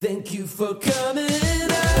Thank you for coming out.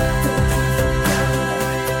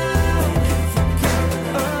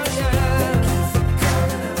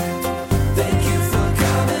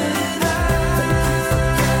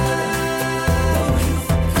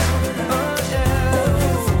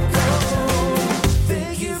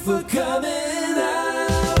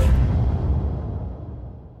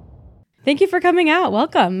 Thank you for coming out.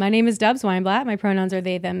 Welcome. My name is Dubs Weinblatt. My pronouns are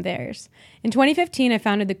they, them, theirs. In 2015, I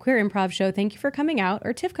founded the queer improv show Thank You for Coming Out,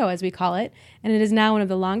 or TIFCO as we call it, and it is now one of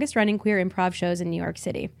the longest running queer improv shows in New York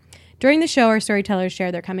City. During the show, our storytellers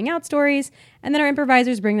share their coming out stories, and then our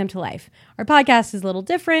improvisers bring them to life. Our podcast is a little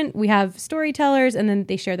different. We have storytellers, and then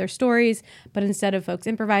they share their stories, but instead of folks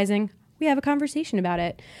improvising, we have a conversation about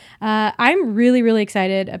it. I'm really, really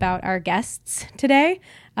excited about our guests today.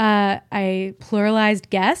 I pluralized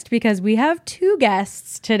guest because we have two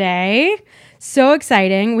guests today. So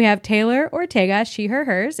exciting. We have Taylor Ortega, she, her,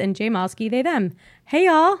 hers, and Jay Malski, they, them. Hey,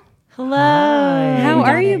 y'all. Hello. Hi. How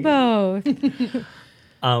are you both?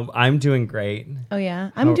 I'm doing great. Oh,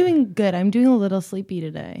 yeah. I'm doing good. I'm doing a little sleepy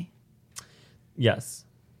today. Yes,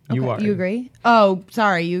 you are. You agree? Oh,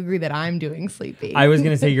 sorry. You agree that I'm doing sleepy. I was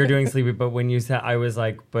going to say you're doing sleepy, but when you said, I was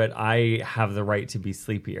like, but I have the right to be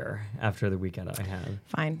sleepier after the weekend I had.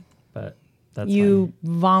 Fine. But that's You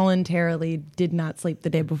voluntarily did not sleep the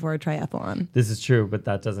day before a triathlon. This is true, but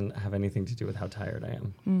that doesn't have anything to do with how tired I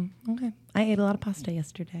am. Okay. I ate a lot of pasta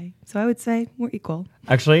yesterday. So I would say we're equal.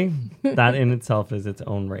 Actually, that in itself is its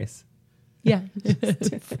own race. Yeah.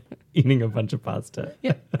 Eating a bunch of pasta.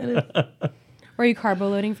 Yeah. It is. Were you carbo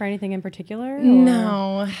loading for anything in particular? Or?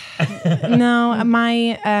 No. No.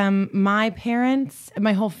 My parents,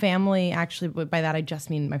 my whole family, actually, but by that I just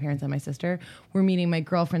mean my parents and my sister, were meeting my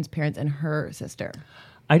girlfriend's parents and her sister.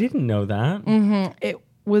 I didn't know that. Mm-hmm. It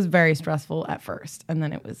was very stressful at first, and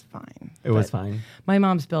then it was fine. It was fine. My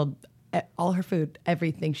mom spilled all her food,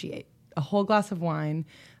 everything she ate, a whole glass of wine,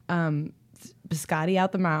 biscotti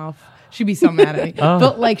out the mouth. She'd be so mad at me.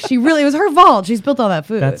 But like, it was her fault. She spilled all that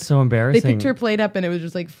food. That's so embarrassing. They picked her plate up and it was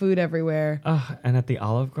just like food everywhere. And at the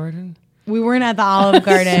Olive Garden? We weren't at the Olive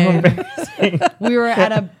Garden. We were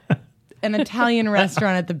at an Italian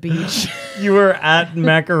restaurant at the beach. You were at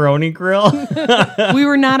Macaroni Grill? We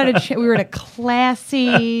were not at we were at a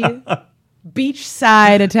classy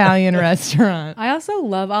beachside Italian restaurant. I also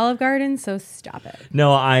love Olive Garden, so stop it.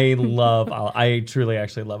 No, I truly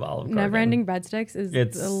actually love Olive Garden. Never ending breadsticks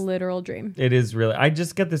is a literal dream. It is really. I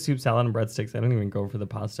just get the soup, salad, and breadsticks. I don't even go for the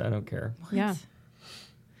pasta. I don't care. What? Yeah.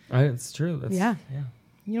 It's true. Yeah.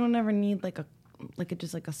 You don't ever need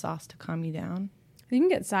just a sauce to calm you down You can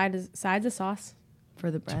get sides of sauce.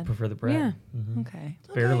 for the bread. Prefer the bread. Yeah. Mm-hmm. Okay.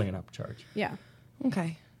 Barely an upcharge. Yeah.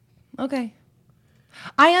 Okay.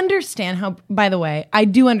 I understand how, by the way, I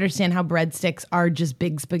do understand how breadsticks are just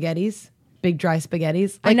big spaghettis, big dry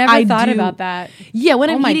spaghettis. I never thought about that. Yeah, when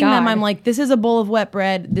I'm eating them, God. I'm like, this is a bowl of wet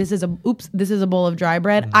bread. This is a bowl of dry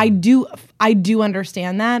bread. Mm-hmm. I do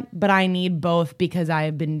understand that, but I need both because I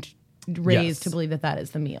have been raised to believe that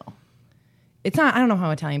is the meal. It's not, I don't know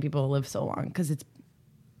how Italian people live so long because it's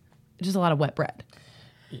just a lot of wet bread.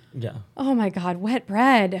 Yeah. Oh my God, wet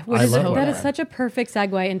bread. I love wet That is bread. such a perfect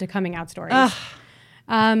segue into coming out stories.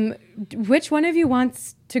 Which one of you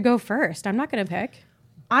wants to go first? I'm not going to pick.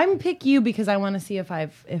 I'm pick you because I want to see if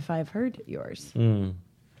I've heard yours.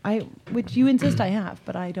 Which you insist I have,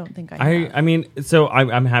 but I don't think I have. I mean, so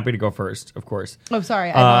I'm happy to go first, of course. Oh,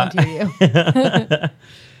 sorry, I volunteer you.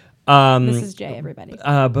 This is Jay, everybody.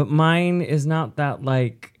 But mine is not that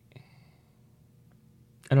like.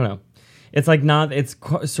 I don't know. It's like not. It's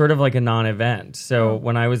sort of like a non-event. So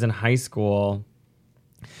when I was in high school,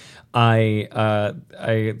 there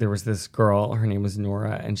was this girl. Her name was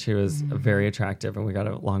Nora, and she was very attractive, and we got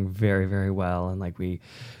along very, very well. And like we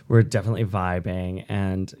were definitely vibing.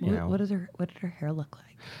 And you know, what did her hair look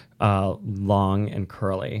like? Long and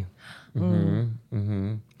curly. And.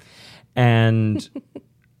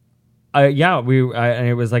 And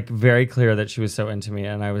it was like very clear that she was so into me,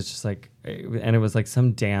 and I was just like, and it was like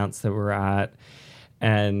some dance that we were at,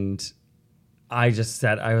 and I was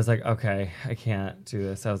like, okay, I can't do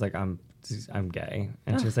this. I was like, I'm gay,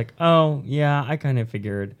 and she was like, oh yeah, I kind of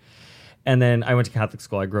figured. And then I went to Catholic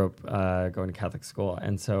school. I grew up going to Catholic school,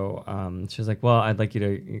 and so she was like, well, I'd like you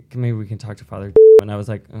to maybe we can talk to Father. And I was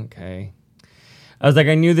like, okay. I was like,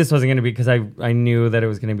 I knew this wasn't going to be because I knew that it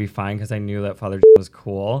was going to be fine because I knew that Father was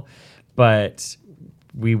cool. But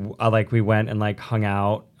we went and like hung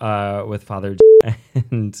out with Father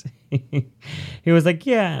and he was like,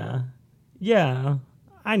 yeah,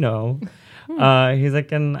 I know. He's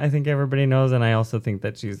like, and I think everybody knows, and I also think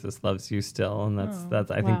that Jesus loves you still, and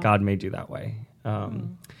that's I think God made you that way.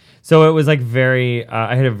 So it was like very,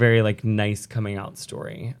 I had a very like nice coming out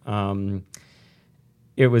story.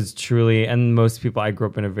 It was truly, and most people, I grew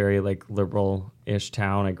up in a very like liberal-ish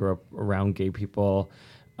town. I grew up around gay people.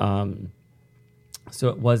 So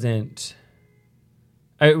it wasn't,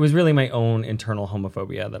 it was really my own internal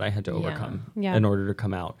homophobia that I had to overcome Yeah. in order to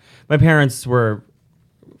come out. My parents were,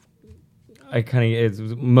 it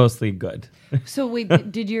was mostly good. So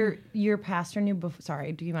wait, did your pastor knew before?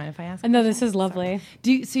 Sorry, do you mind if I ask? No, this is lovely.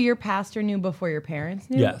 So your pastor knew before your parents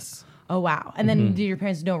knew? Yes. Oh wow! And then did your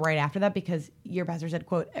parents know right after that because your pastor said,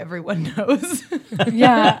 "quote Everyone knows."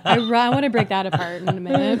 Yeah, I want to break that apart in a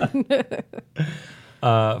minute.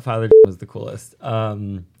 Father was the coolest.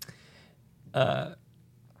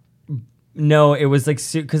 No, it was like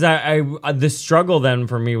because I the struggle then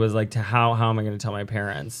for me was like to how am I going to tell my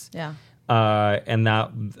parents? Yeah. And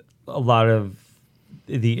that a lot of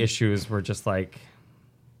the issues were just like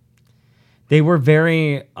they were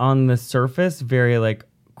very on the surface, very like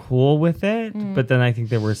cool with it, but then I think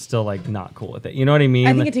they were still like not cool with it. You know what I mean?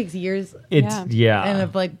 I think it takes years Yeah. and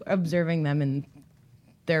of like observing them and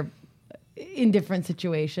their in different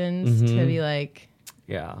situations to be like,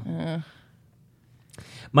 yeah.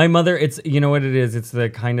 My mother, it's, you know what it is? It's the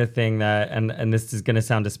kind of thing that, and this is going to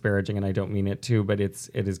sound disparaging and I don't mean it to, but it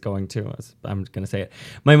is going to, I'm going to say it.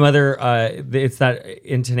 My mother, it's that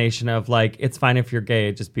intonation of like, it's fine if you're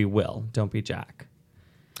gay, just be Will, don't be Jack.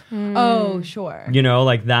 oh sure, You know,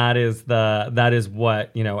 like that is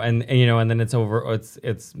what, you know, and then it's over,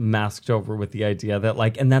 it's masked over with the idea that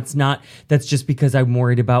like, and that's just because I'm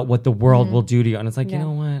worried about what the world will do to you. And it's like, Yeah. you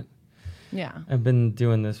know what? yeah, I've been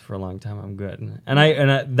doing this for a long time. I'm good, and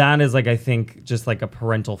I that is like I think just like a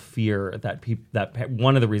parental fear that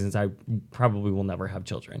one of the reasons I probably will never have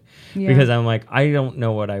children because I'm like I don't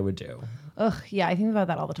know what I would do. ugh, yeah. I think about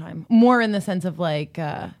that all the time. More in the sense of like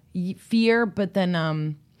fear, but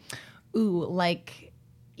then like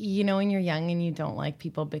when you're young and you don't like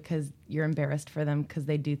people because you're embarrassed for them because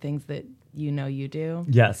they do things that you do.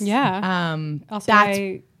 Yes. Yeah. Also, That's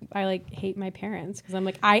I like hate my parents because I'm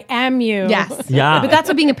like, I am you. Yes. Yeah. But that's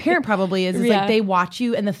what being a parent probably is Yeah. like they watch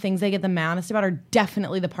you and the things they get the maddest about are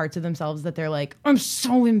definitely the parts of themselves that they're like, I'm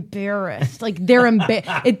so embarrassed. Like they're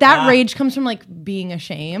that rage comes from like being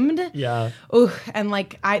ashamed. Yeah. Ugh, and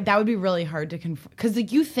like that would be really hard to confront because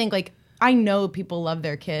like you think like I know people love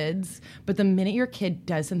their kids, but the minute your kid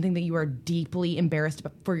does something that you are deeply embarrassed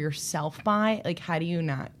for yourself by, like how do you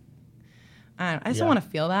not? I just don't Yeah. want to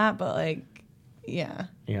feel that, but like, yeah.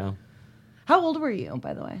 Yeah. How old were you,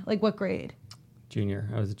 by the way? Like what grade? Junior.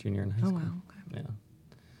 I was a junior in high school. wow, okay. Yeah.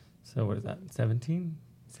 So what is that? 17?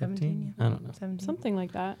 17, I don't know. 17. Something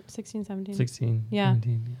like that. 16, 17. 16. Yeah.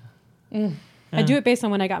 17. Yeah. I do it based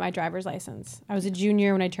on when I got my driver's license. I was a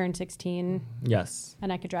junior when I turned 16 Yes.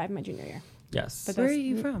 and I could drive my junior year. Yes. But Where are that's-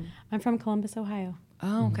 you from? I'm from Columbus, Ohio.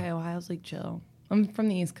 Oh, okay. Ohio's like chill. I'm from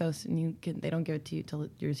the East Coast, and they don't give it to you till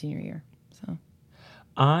your senior year. So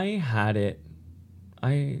I had it.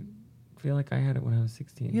 I feel like I had it when I was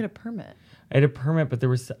 16. you had a permit. I had a permit, but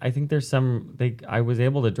I think there's I was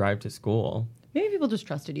able to drive to school. Maybe people just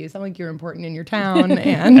trusted you. It sounded like you're important in your town,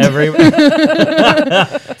 and Every seems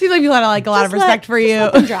like people had like a lot of respect for you.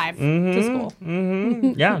 And drive to school.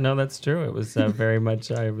 yeah, no, that's true. It was very much,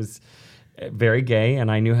 I was very gay and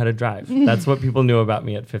I knew how to drive. That's what people knew about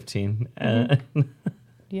me at 15.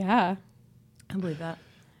 Yeah. I believe that.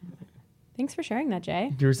 Thanks for sharing that,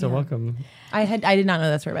 Jay. You're so welcome. I did not know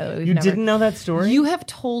that story, by the way. You didn't know that story? You have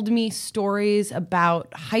told me stories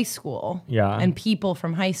about high school and people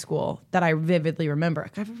from high school that I vividly remember.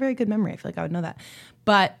 I have a very good memory. I feel like I would know that.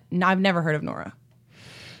 But I've never heard of Nora.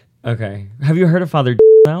 Okay. Have you heard of Father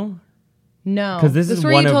now? No. 'Cause this the is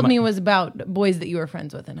story one you of told my- me was about boys that you were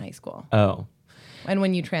friends with in high school. Oh. And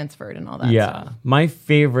when you transferred and all that Yeah. stuff. My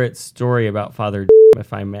favorite story about Father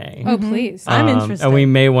if I may. Oh, please. I'm interested. And we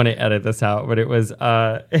may want to edit this out, but it was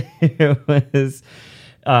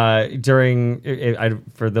during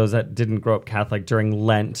for those that didn't grow up Catholic, during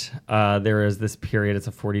Lent, there is this period. It's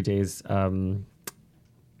a 40 days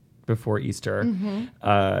before Easter,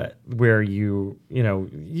 where you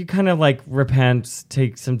kind of like repent,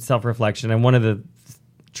 take some self-reflection, and one of the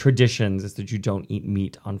traditions is that you don't eat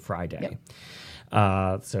meat on Friday.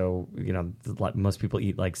 Yep. So most people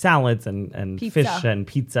eat like salads and Pizza. fish and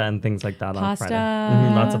pizza and things like that on Pasta. Friday.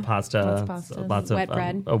 Mhm, lots of pasta, Lots of pasta. lots of Wet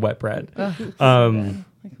bread. wet bread.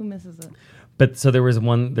 Like who misses it? But so there was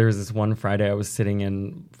this one Friday I was sitting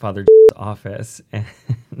in Father office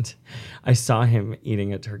and I saw him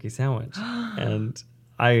eating a turkey sandwich. And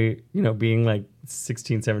I, being like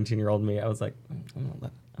 16, 17-year-old me, I was like, I'm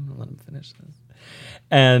gonna let him finish this.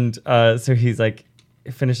 And so he's like,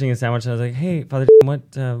 finishing a sandwich, and I was like, "Hey, Father,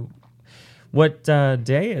 what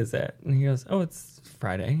day is it?" And he goes, "Oh, it's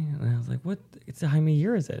Friday." And I was like, "What? It's how many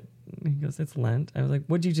year is it?" And he goes, "It's Lent." I was like,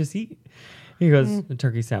 "What'd you just eat?" He goes, "A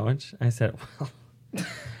turkey sandwich." I said, "Well,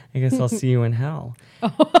 I guess I'll see you in hell."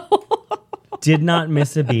 Did not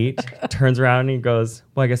miss a beat. Turns around and he goes,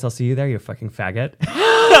 "Well, I guess I'll see you there, you fucking faggot."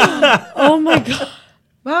 Oh my God.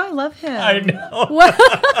 Wow, I love him. I know. What?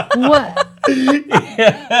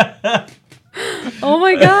 Oh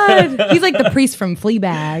my God. He's like the priest from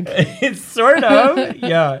Fleabag. It's sort of.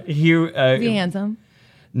 Yeah. Is he handsome?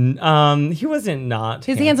 He wasn't not.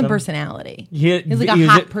 His handsome personality. He's like a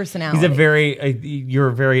hot personality. He's a very.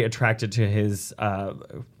 You're very attracted to his.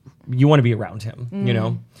 You want to be around him. You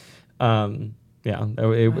know. Yeah.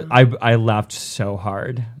 I laughed so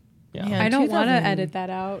hard. Yeah. I don't want to edit that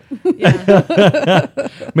out.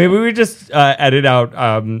 Maybe we just edit out.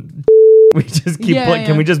 We just keep.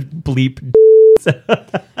 Can we just bleep?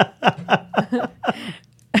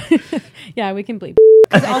 Yeah, we can bleep.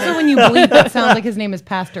 Because also when you bleep, it sounds like his name is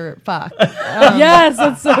Pastor Fuck. Yes,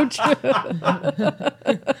 that's so true.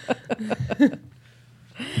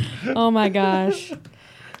 Oh my gosh.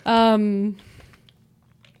 I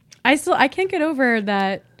can't get over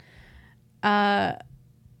that.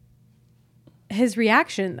 His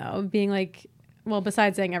reaction though, being like, well,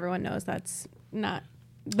 besides saying everyone knows that's not.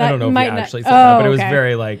 That I don't know if he might actually not, said that, but it was okay.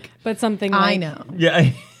 very like. But something. I Like, know.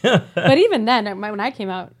 Yeah. But even then, when I came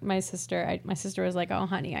out, my sister was like, "Oh,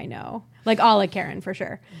 honey, I know," like all like Karen for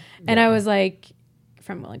sure, and I was like,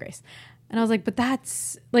 from Will and Grace, and I was like, but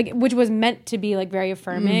that's like, which was meant to be like very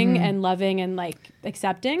affirming and loving and like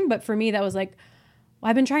accepting, but for me that was like, well,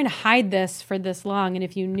 I've been trying to hide this for this long, and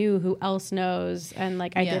if you knew, who else knows? And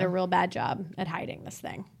like, I did a real bad job at hiding this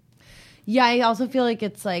thing. Yeah, I also feel like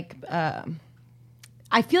it's like.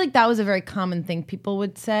 I feel like that was a very common thing people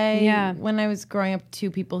would say when I was growing up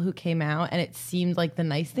to people who came out, and it seemed like the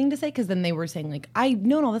nice thing to say because then they were saying like, I've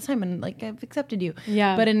known all this time and like I've accepted you.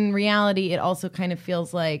 Yeah. But in reality, it also kind of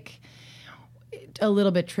feels like a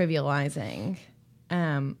little bit trivializing.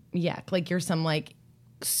 Like you're some like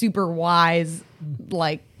super wise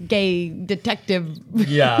like gay detective.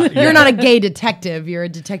 Yeah. You're not a gay detective. You're a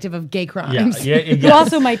detective of gay crimes. Who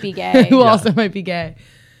also might be gay. Who also might be gay.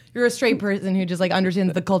 You're a straight person who just like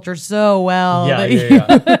understands the culture so well.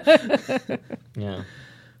 Yeah.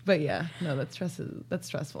 But yeah, no, that's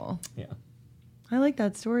stressful. Yeah. I like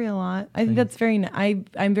that story a lot. I think that's very.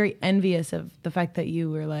 I'm very envious of the fact that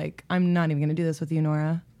you were like, I'm not even going to do this with you,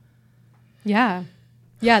 Nora. Yeah.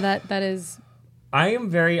 That is. I am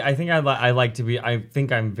very. I think I like to be. I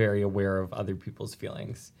think I'm very aware of other people's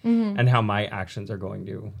feelings and how my actions are going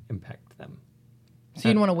to impact them. So you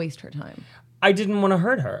didn't want to waste her time. I didn't want to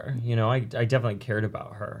hurt her. You know, I definitely cared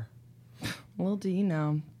about her. Well, do you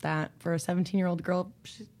know that for a 17-year-old girl,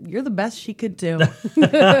 you're the best she could do.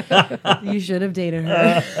 You should have dated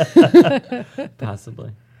her.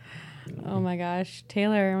 Possibly. Oh my gosh,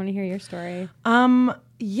 Taylor, I want to hear your story.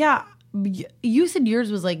 Yeah. You said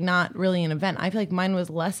yours was like not really an event. I feel like mine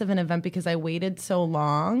was less of an event because I waited so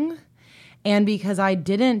long and because I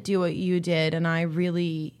didn't do what you did and I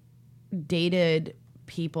really dated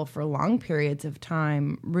people for long periods of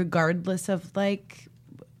time, regardless of like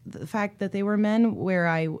the fact that they were men, where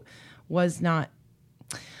I just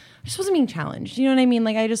wasn't being challenged. You know what I mean?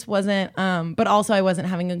 Like I just wasn't, but also I wasn't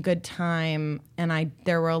having a good time. And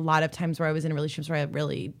there were a lot of times where I was in relationships where I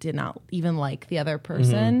really did not even like the other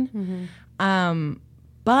person.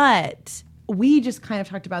 But we just kind of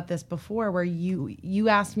talked about this before where you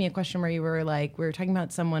asked me a question where you were like, we were talking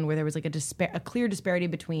about someone where there was like a clear disparity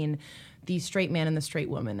between the straight man and the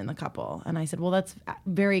straight woman in the couple. And I said, well, that's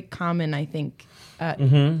very common, I think,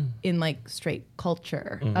 in like straight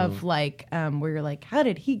culture of like, where you're like, how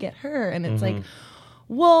did he get her? And it's like,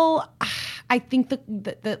 well, I think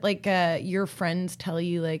that like your friends tell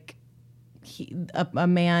you like a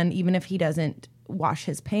man, even if he doesn't wash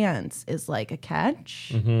his pants, is like a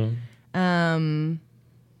catch.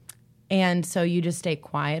 And so you just stay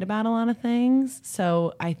quiet about a lot of things.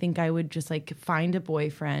 So I think I would just like find a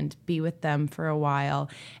boyfriend, be with them for a while.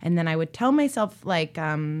 And then I would tell myself like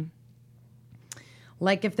if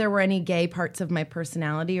there were any gay parts of my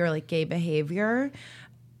personality or like gay behavior,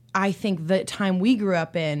 I think the time we grew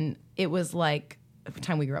up in, it was like,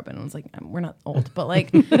 we're not old, but like,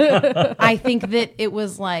 I think that it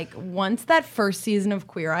was like once that first season of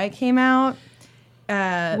Queer Eye came out,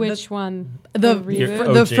 Which one? The OG.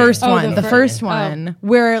 first one. the The fir- first one.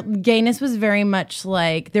 Where gayness was very much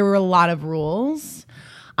like there were a lot of rules.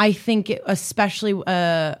 I think especially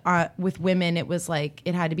with women, it was like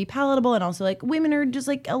it had to be palatable, and also like women are just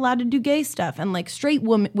like allowed to do gay stuff, and like straight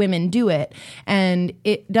women do it, and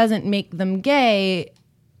it doesn't make them gay.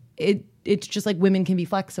 It's just like women can be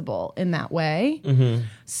flexible in that way.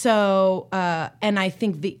 So, and I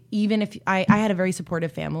think even if I had a very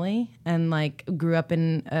supportive family and like grew up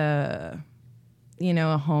in a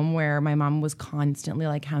home where my mom was constantly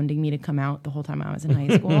like hounding me to come out the whole time I was in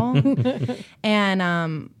high school. And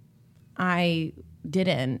I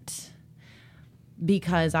didn't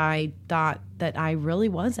because I thought that I really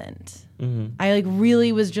wasn't. I like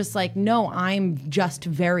really was just like, no, I'm just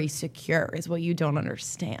very secure is what you don't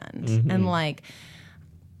understand. And like,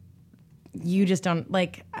 you just don't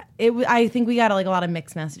like it. I think we got like a lot of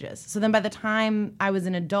mixed messages. So then by the time I was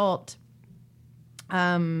an adult,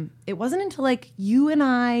 it wasn't until like you and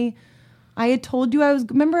I had told you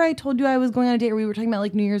I told you I was going on a date where we were talking about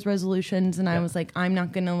like New Year's resolutions, and I was like, I'm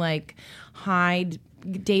not gonna like hide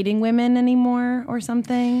dating women anymore or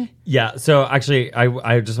something. Yeah. So actually,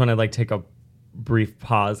 I just want to like take a brief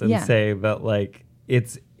pause and say that like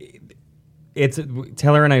it's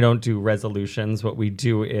Taylor and I don't do resolutions. What we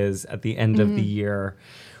do is at the end of the year,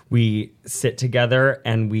 we sit together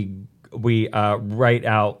and we write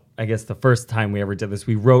out. I guess the first time we ever did this,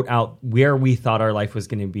 we wrote out where we thought our life was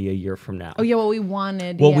going to be a year from now. Oh yeah, what we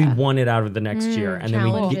wanted. What we wanted out of the next year, and then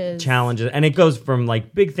we get challenges, and it goes from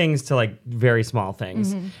like big things to like very small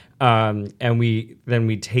things. And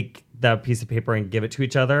we take that piece of paper and give it to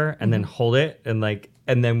each other, and then hold it,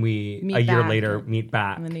 and then we a year later meet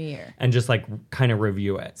back in the new year and just like kind of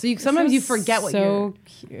review it. So sometimes you forget what you're. So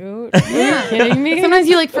cute. Are you kidding me? Sometimes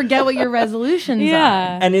you like forget what your resolutions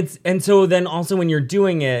are. And so then also when you're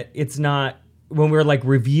doing it, it's not when we're like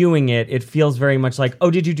reviewing it, it feels very much like,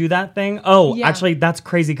 oh, did you do that thing? Oh, actually that's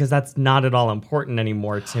crazy because that's not at all important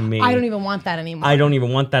anymore to me. I don't even want that anymore.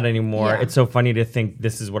 Yeah. It's so funny to think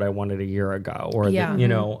this is what I wanted a year ago, or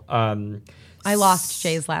I lost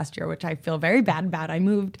Jay's last year, which I feel very bad about. I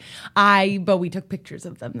moved. But we took pictures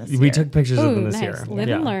of them this year. We took pictures of them this nice. year. Live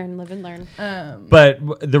and learn.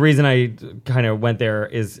 But the reason I kind of went there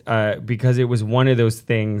is because it was one of those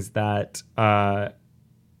things that I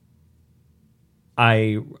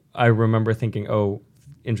remember thinking, oh,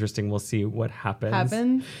 interesting. We'll see what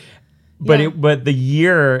happens. But the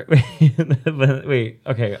year. Wait.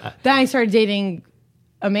 Okay. Then I started dating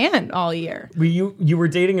a man all year. You were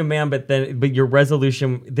dating a man, but your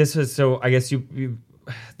resolution. This was so. I guess you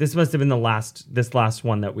this must have been this last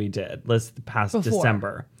one that we did.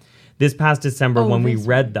 December. This past December when we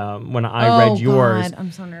read them. When I read yours. God,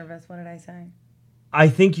 I'm so nervous. What did I say? I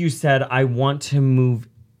think you said I want to move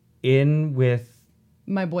in with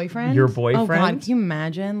my boyfriend. Your boyfriend. Oh God, can you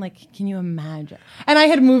imagine? Like, can you imagine? And I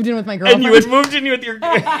had moved in with my girlfriend. And you had moved in with your.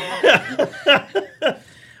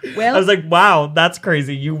 Well, I was like, wow, that's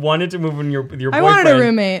crazy. You wanted to move in with your boyfriend. I wanted a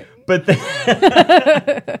roommate. But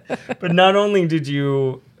but not only did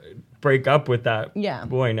you break up with that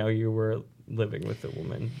boy, now you were living with a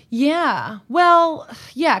woman. Yeah. Well,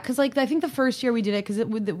 yeah, because like I think the first year we did it, because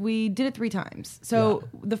we did it 3 times. So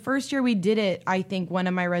the first year we did it, I think one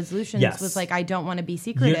of my resolutions was like, I don't want to be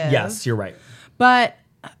secretive. Yes, you're right. But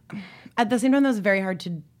at the same time, that was very hard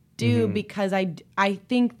to do because I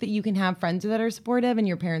think that you can have friends that are supportive and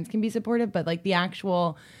your parents can be supportive, but like the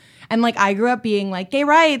actual, and like I grew up being like gay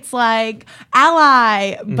rights, like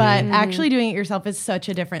ally, but actually doing it yourself is such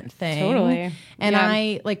a different thing. Totally. And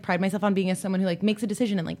I like pride myself on being someone who like makes a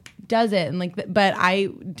decision and like does it, and like but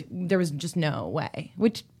there was just no way,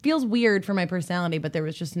 which feels weird for my personality, but there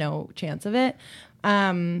was just no chance of it.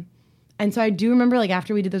 And so I do remember like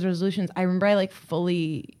after we did those resolutions, I remember I like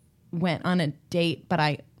fully went on a date, but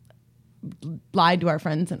I lied to our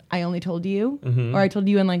friends and I only told you, or I told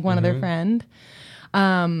you and like one other friend.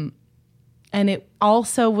 And it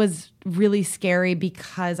also was really scary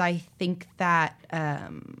because I think that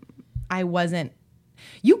I wasn't.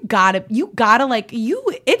 You gotta like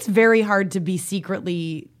it's very hard to be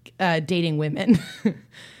secretly dating women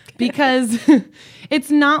because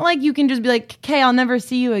it's not like you can just be like, okay, I'll never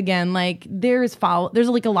see you again. Like there's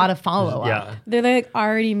like a lot of follow up. Yeah. They're like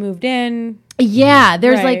already moved in. Yeah,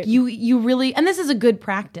 there's like you really, and this is a good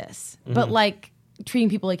practice, but like treating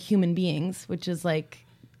people like human beings, which is like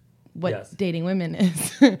what dating women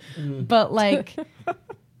is. But like,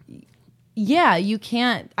 yeah, you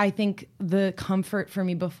can't. I think the comfort for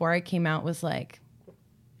me before I came out was like,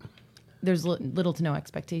 there's little to no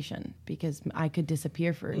expectation because I could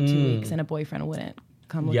disappear for 2 weeks and a boyfriend wouldn't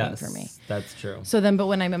come looking for me. That's true. So then, but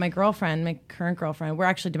when I met my girlfriend, my current girlfriend, we're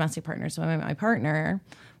actually domestic partners. So I met my partner.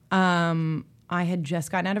 I had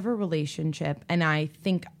just gotten out of a relationship, and I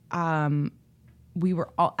think we were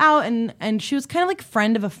all out, and she was kind of like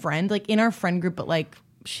friend of a friend, like in our friend group, but like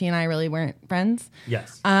she and I really weren't friends.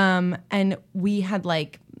 Yes. And we had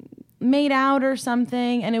like made out or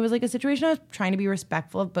something, and it was like a situation I was trying to be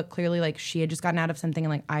respectful of, but clearly like she had just gotten out of something,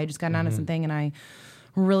 and like I had just gotten out of something, and I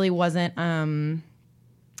really wasn't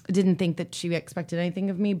didn't think that she expected anything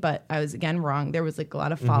of me, but I was again wrong. There was like a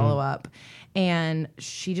lot of follow up, and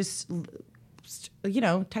she just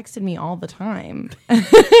texted me all the time.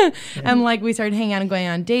 And like we started hanging out and going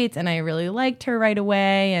on dates, and I really liked her right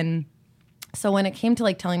away. And so when it came to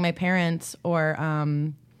like telling my parents or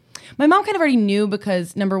my mom kind of already knew,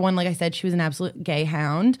 because number one, like I said, she was an absolute gay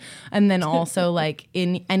hound. And then also like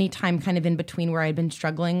in any time kind of in between where I'd been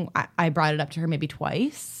struggling, I brought it up to her maybe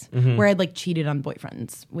twice, where I'd like cheated on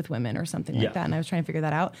boyfriends with women or something like that. And I was trying to figure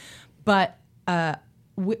that out. But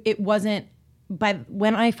it wasn't, but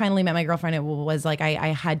when I finally met my girlfriend, it was like I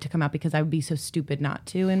had to come out because I would be so stupid not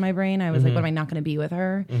to in my brain. I was like, what am I not going to be with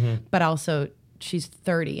her? But also she's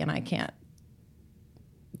 30 and I can't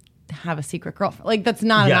have a secret girlfriend. Like that's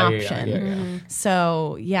not an option.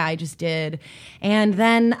 So yeah, I just did. And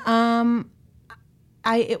then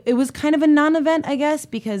it was kind of a non-event, I guess,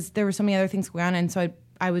 because there were so many other things going on. And so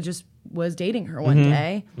I was dating her one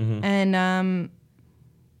day. And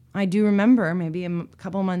I do remember maybe a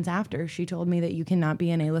couple of months after, she told me that you cannot be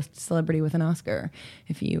an A-list celebrity with an Oscar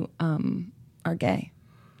if you are gay.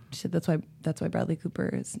 She said that's why Bradley Cooper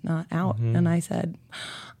is not out. And I said,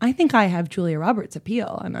 I think I have Julia Roberts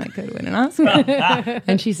appeal and I could win an Oscar.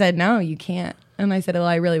 And she said, no, you can't. And I said, well,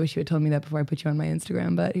 I really wish you had told me that before I put you on my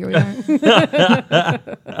Instagram, but here we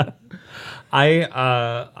are.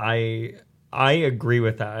 I agree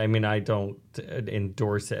with that. I mean, I don't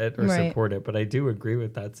endorse it or support it, but I do agree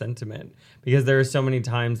with that sentiment, because there are so many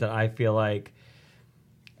times that I feel like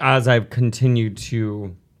as I've continued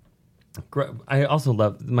to grow, I also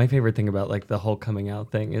love, my favorite thing about like the whole coming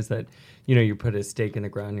out thing is that, you put a stake in the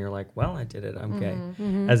ground and you're like, well, I did it. I'm gay.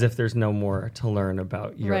 As if there's no more to learn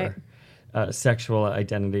about your sexual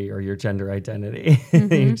identity or your gender identity.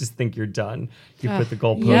 You just think you're done. You put the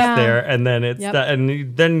goalpost there, and then it's that, and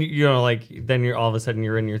then then you're all of a sudden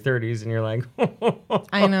you're in your 30s and you're like,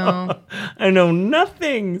 I know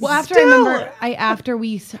nothing. Well, after I remember,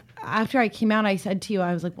 after I came out, I said to you,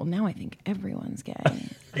 I was like, well, now I think everyone's gay.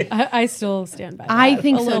 I still stand by that. I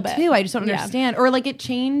think a so little bit. too. I just don't understand, or like it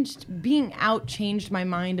changed. Being out changed my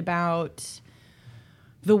mind about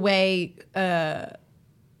the way that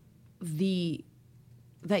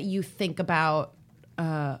you think about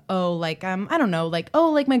I don't know, like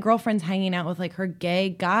my girlfriend's hanging out with like her gay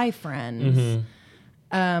guy friends.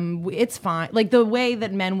 It's fine. Like the way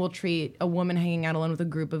that men will treat a woman hanging out alone with a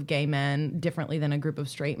group of gay men differently than a group of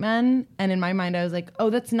straight men. And in my mind, I was like, oh,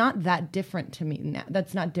 that's not that different to me now.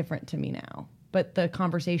 That's not different to me now. But the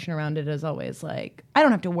conversation around it is always like, I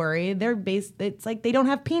don't have to worry. It's like they don't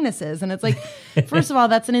have penises. And it's like, first of all,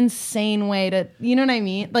 that's an insane way to, you know what I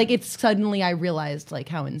mean? Like it's suddenly I realized like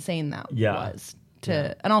how insane that was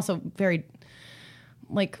and also very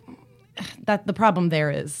like that the problem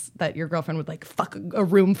there is that your girlfriend would like fuck a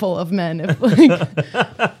room full of men. If,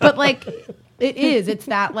 like, but like it's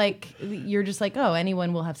that like, you're just like, oh,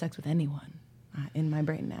 anyone will have sex with anyone in my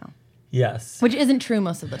brain now. Yes. Which isn't true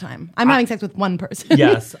most of the time. I'm having sex with one person.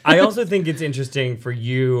 Yes. I also think it's interesting for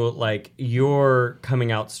you, like your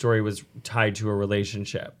coming out story was tied to a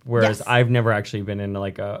relationship. Whereas I've never actually been in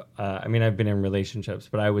like I've been in relationships,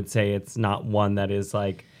 but I would say it's not one that is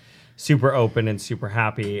like super open and super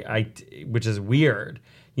happy, which is weird,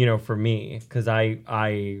 for me. Because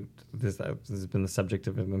this has been the subject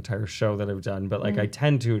of an entire show that I've done, but like I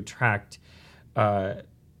tend to attract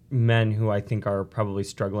men who I think are probably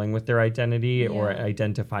struggling with their identity or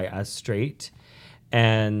identify as straight,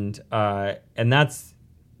 and that's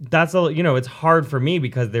it's hard for me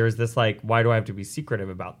because there's this like, why do I have to be secretive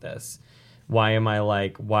about this? Why am I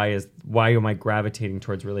gravitating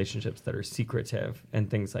towards relationships that are secretive and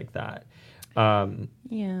things like that? I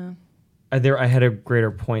had a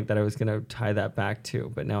greater point that I was going to tie that back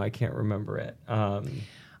to, but now I can't remember it. Go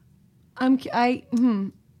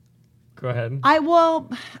ahead. I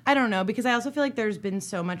don't know, because I also feel like there's been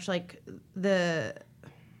so much like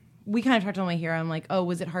we kind of talked on the way here. I'm like, oh,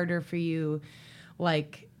 was it harder for you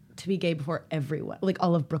like to be gay before everyone, like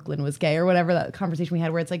all of Brooklyn was gay or whatever, that conversation we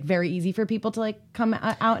had where it's like very easy for people to like come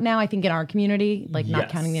out now, I think in our community, like not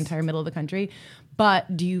counting the entire middle of the country.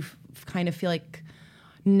 But do you kind of feel like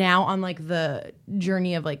now on like the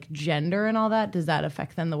journey of like gender and all that, does that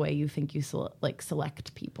affect then the way you think you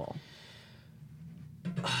select people?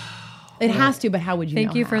 It has to, but how would you Thank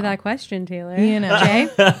know you how? for that question, Taylor. Jay?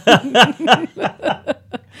 Like...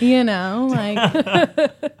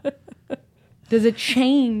 Does it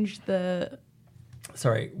change the?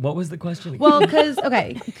 Sorry, what was the question? Well,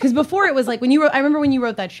 because before it was like I remember when you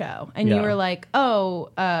wrote that show and you Yeah. were like,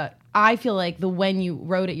 I feel like when you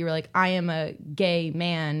wrote it, you were like, I am a gay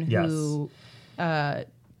man who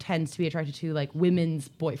tends to be attracted to like women's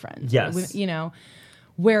boyfriends. Yes. You know,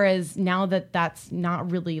 whereas now that's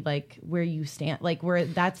not really like where you stand, like where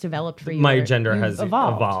that's developed for you. My or gender you've has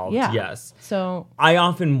evolved. Yeah. Yes. So I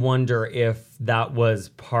often wonder if that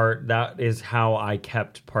is how I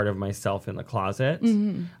kept part of myself in the closet.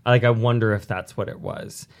 Mm-hmm. Like, I wonder if that's what it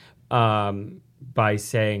was. By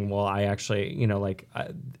saying, well, I actually, you know, like,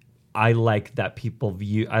 I like that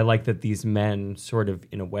I like that these men sort of,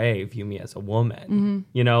 in a way, view me as a woman.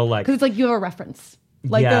 You know, like, because it's like you have a reference.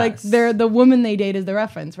 Like Yes. they're the woman they date is the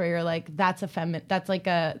reference where you're like, that's a feminine. That's like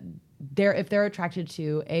if they're attracted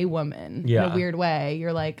to a woman in Yeah. a weird way,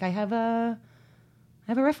 you're like, I have a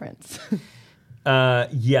reference.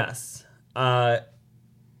 yes. I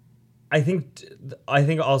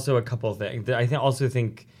think also a couple of things. I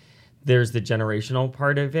think there's the generational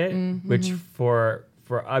part of it, which for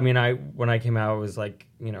I mean, when I came out, I was like,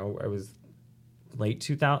 you know, I was early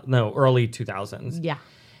 2000s. Yeah.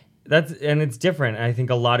 And it's different. I think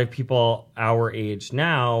a lot of people our age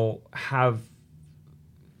now haven't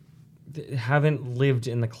lived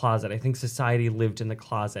in the closet. I think society lived in the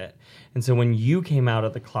closet. And so when you came out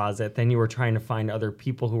of the closet, then you were trying to find other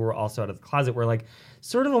people who were also out of the closet. We're like,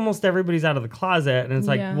 sort of almost everybody's out of the closet. And it's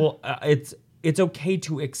like, Yeah. well, it's okay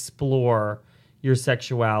to explore your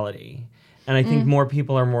sexuality. And I think more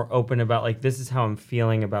people are more open about, like, this is how I'm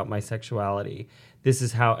feeling about my sexuality. This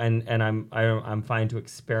is how, and I'm fine to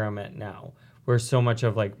experiment now. Where so much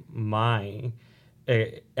of like my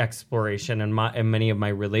exploration and many of my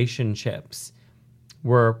relationships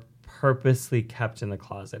were purposely kept in the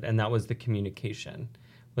closet, and that was the communication,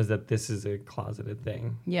 was that this is a closeted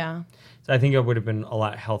thing. Yeah. So I think it would have been a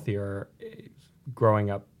lot healthier growing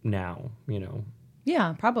up now, you know.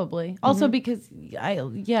 Yeah, probably. Also because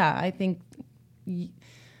I think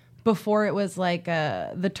before it was like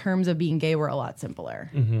the terms of being gay were a lot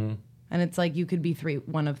simpler. Mm-hmm. And it's like you could be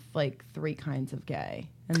one of like three kinds of gay.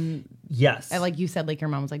 And Yes. like you said, like your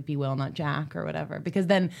mom was like, be Will, not Jack or whatever. Because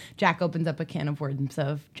then Jack opens up a can of worms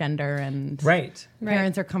of gender and Right.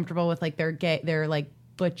 parents are comfortable with like their like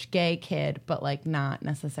butch gay kid, but like not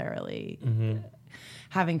necessarily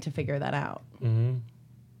having to figure that out. Mm-hmm.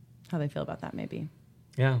 How they feel about that maybe.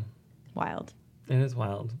 Yeah. Wild. It is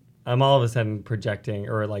wild. I'm all of a sudden projecting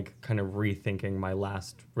or like kind of rethinking my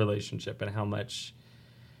last relationship and how much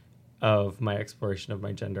of my exploration of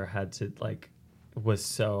my gender was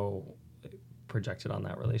so projected on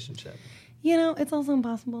that relationship. You know, it's also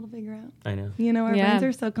impossible to figure out. I know. You know, our Yeah. brains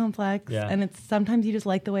are so complex, Yeah. and it's sometimes you just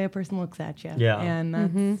like the way a person looks at you. Yeah. And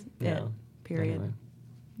that's Yeah. it. Period. Anyway.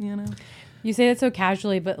 You know? You say that so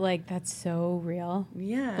casually, but like that's so real.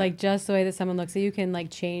 Yeah. Like just the way that someone looks at you can like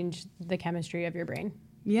change the chemistry of your brain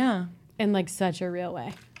yeah. in like such a real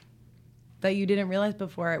way. That you didn't realize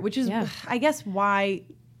before, which is, Yeah. I guess, why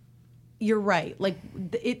you're right. Like,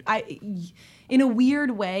 in a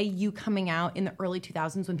weird way, you coming out in the early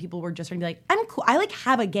 2000s when people were just trying to be like, I'm cool, I like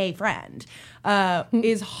have a gay friend,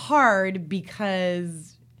 is hard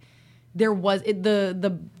because there was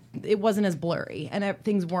it wasn't as blurry and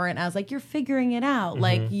things weren't as like you're figuring it out.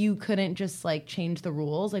 Like you couldn't just like change the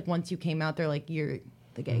rules. Like once you came out, they're like you're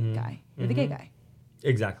the gay guy. You're the gay guy.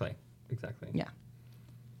 Exactly. Yeah.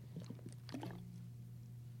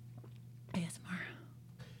 ASMR.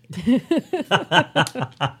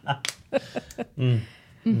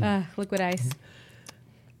 Liquid ice.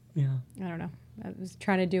 Yeah. I don't know. I was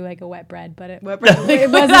trying to do like a wet bread, but it Wet bread.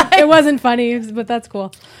 it wasn't funny, but that's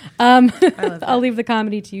cool. love that. I'll leave the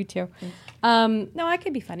comedy to you too. No, I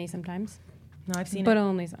could be funny sometimes, No, I've seen but it.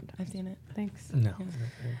 only sometimes. I've seen it. Thanks. No.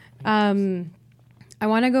 I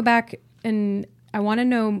want to go back and I want to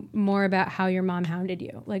know more about how your mom hounded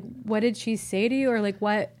you. Like, what did she say to you, or like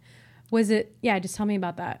what was it? Yeah, just tell me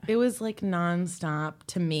about that. It was like nonstop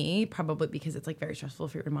to me, probably because it's like very stressful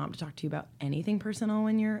for your mom to talk to you about anything personal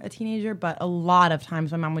when you're a teenager. But a lot of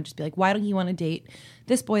times my mom would just be like, why don't you want to date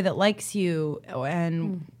this boy that likes you?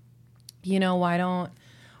 And, you know, why don't,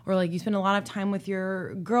 or like you spend a lot of time with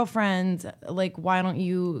your girlfriends. Like, why don't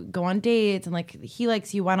you go on dates? And like, he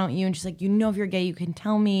likes you, why don't you? And she's like, you know, if you're gay, you can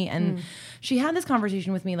tell me. And she had this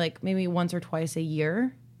conversation with me like maybe once or twice a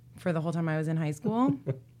year for the whole time I was in high school.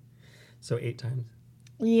 So 8 times.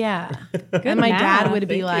 Yeah. And my dad math. would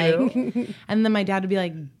be like, and then my dad would be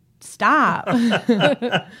like, stop.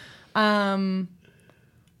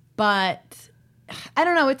 But I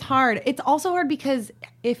don't know. It's hard. It's also hard because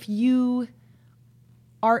if you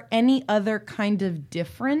are any other kind of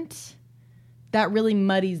different, that really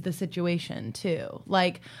muddies the situation too.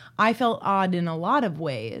 Like, I felt odd in a lot of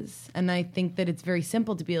ways, and I think that it's very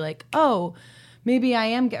simple to be like, oh, maybe I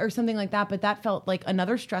am, or something like that. But that felt like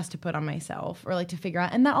another stress to put on myself, or like to figure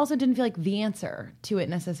out. And that also didn't feel like the answer to it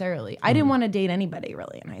necessarily. I didn't want to date anybody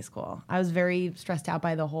really in high school. I was very stressed out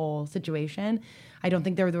by the whole situation. I don't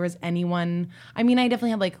think there was anyone. I mean, I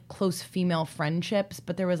definitely had like close female friendships,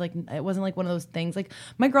 but there was like, it wasn't like one of those things. Like,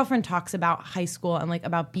 my girlfriend talks about high school and like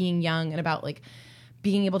about being young and about like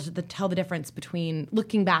being able to tell the difference between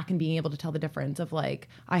looking back and being able to tell the difference of like,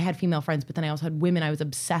 I had female friends, but then I also had women I was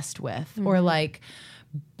obsessed with, or like,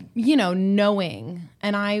 you know, knowing.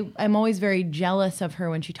 And I'm always very jealous of her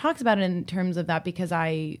when she talks about it in terms of that, because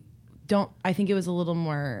I think it was a little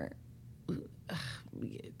more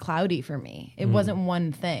cloudy for me. It wasn't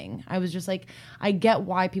one thing. I was just like, I get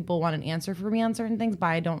why people want an answer for me on certain things, but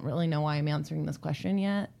I don't really know why I'm answering this question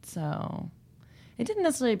yet. So it didn't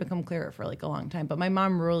necessarily become clearer for like a long time, but my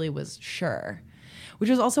mom really was sure, which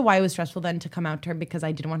was also why it was stressful then to come out to her, because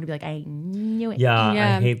I didn't want to be like, I knew it. Yeah,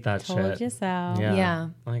 Yeah, I hate that told shit. you so. Yeah.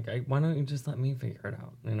 Like, why don't you just let me figure it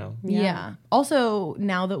out? You know? Yeah. Also,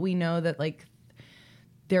 now that we know that like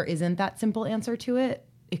there isn't that simple answer to it,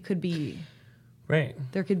 it could be, Right.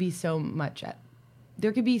 there could be so much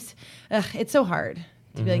there could be, it's so hard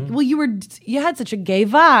to be like, well, you had such a gay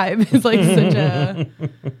vibe. It's like such a,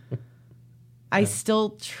 I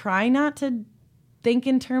still try not to think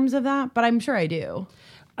in terms of that, but I'm sure I do.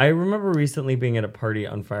 I remember recently being at a party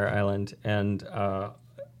on Fire Island, and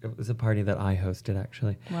it was a party that I hosted,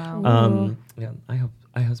 actually. Wow. Yeah,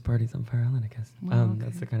 I host parties on Fire Island, I guess. Wow,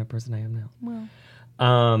 That's the kind of person I am now.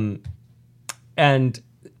 Well, And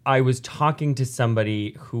I was talking to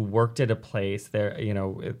somebody who worked at a place there, you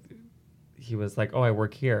know, he was like, oh, I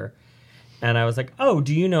work here. And I was like, oh,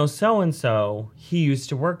 do you know so-and-so? He used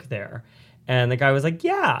to work there. And the guy was like,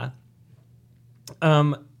 yeah.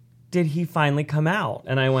 Did he finally come out?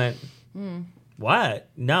 And I went, what?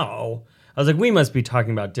 No. I was like, we must be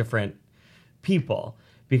talking about different people,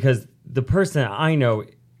 because the person I know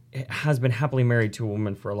has been happily married to a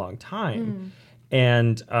woman for a long time.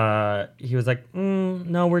 And he was like,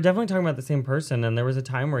 no, we're definitely talking about the same person. And there was a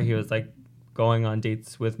time where he was like going on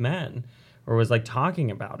dates with men, or was like talking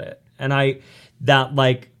about it. And that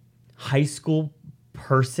like high school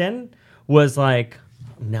person was like,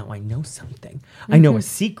 now I know something. I know a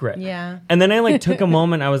secret. Yeah. And then I like took a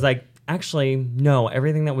moment. I was like, actually, no,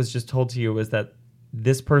 everything that was just told to you was that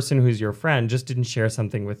this person who's your friend just didn't share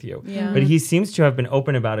something with you. Yeah. But he seems to have been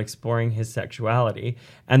open about exploring his sexuality,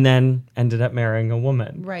 and then ended up marrying a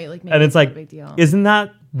woman. right. Like, maybe And it's not a like, big deal. isn't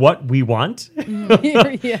that what we want?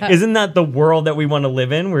 Yeah. Isn't that the world that we want to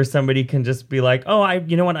live in, where somebody can just be like, oh,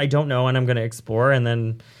 you know what, I don't know, and I'm going to explore, and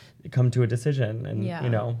then come to a decision. And, Yeah. you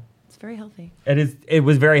know, It's very healthy. it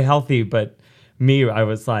was very healthy, but me, I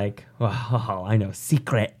was like, wow, I know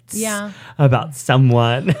secrets about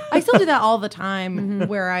someone. I still do that all the time,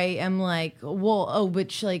 where I am like, well,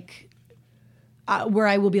 which like, where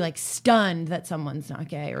I will be like stunned that someone's not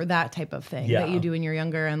gay, or that type of thing that you do when you're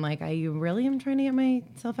younger. And like, I really am trying to get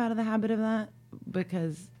myself out of the habit of that,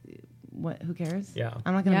 because who cares? Yeah.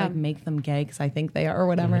 I'm not going to Yeah. like make them gay because I think they are, or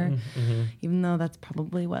whatever, even though that's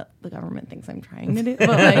probably what the government thinks I'm trying to do. But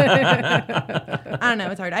like, I don't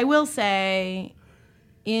know. It's hard. I will say,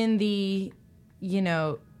 in the, you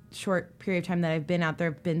know, short period of time that I've been out,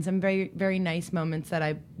 there have been some very, very nice moments that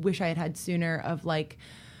I wish I had had sooner, of like,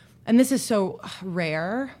 and this is so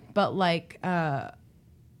rare, but like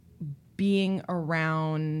being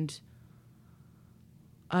around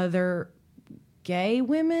other gay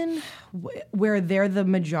women where they're the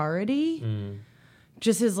majority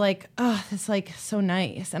just is like, oh, it's like so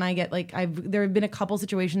nice. And I get like, there have been a couple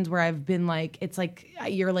situations where I've been like, it's like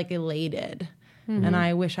you're like elated. And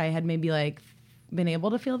I wish I had maybe like been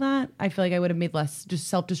able to feel that. I feel like I would have made less just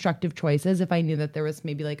self-destructive choices if I knew that there was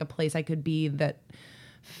maybe like a place I could be that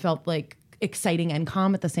felt like exciting and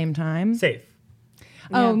calm at the same time. Safe.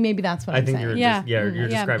 Oh, maybe that's what I I'm think saying. you're Yeah. you're Yeah.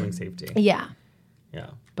 describing safety. Yeah, Yeah.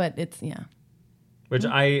 but it's Which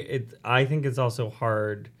I think it's also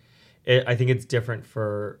hard. I think it's different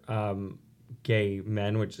for gay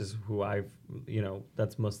men, which is who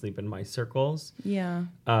that's mostly been my circles. yeah.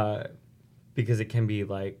 Because it can be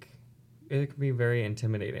very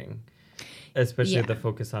intimidating, especially Yeah. the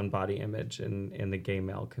focus on body image in the gay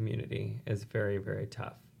male community is very, very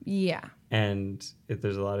tough. Yeah. And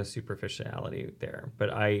there's a lot of superficiality there. But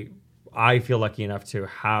I feel lucky enough to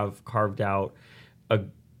have carved out a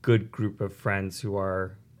good group of friends who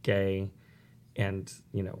are gay and,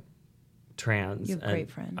 trans. You have And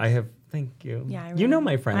great friends. I have, thank you. Yeah, I you know really-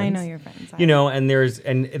 my friends. I know your friends.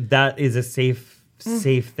 And that is a safe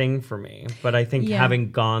safe thing for me. But I think Yeah.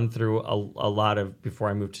 having gone through a lot of, before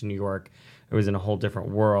I moved to New York, it was in a whole different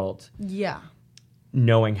world. Yeah.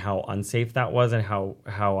 Knowing how unsafe that was and how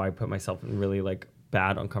I put myself in really like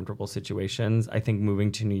bad, uncomfortable situations, I think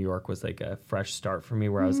moving to New York was like a fresh start for me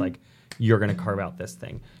where I was like, you're going to carve out this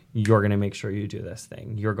thing. You're going to make sure you do this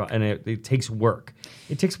thing. And it takes work.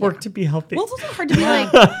 It takes work to be healthy. Well, it's also hard to be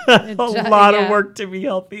like, a lot of work to be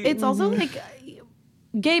healthy. it's also like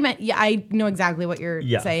gay men. Yeah, I know exactly what you're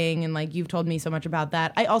Yeah. saying. And like, you've told me so much about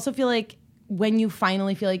that. I also feel like when you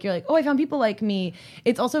finally feel like you're like, oh, I found people like me,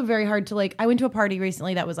 it's also very hard to like, I went to a party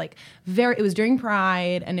recently that was like it was during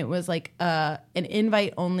Pride and it was like an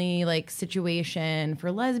invite only like situation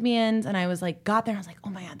for lesbians. And I was like, got there, I was like, oh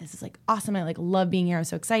my God, this is like awesome. I like love being here. I was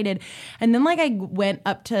so excited. And then like I went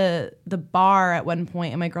up to the bar at one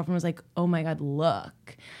point and my girlfriend was like, oh my God,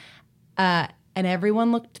 look. And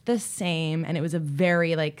everyone looked the same. And it was a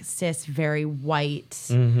very like cis, very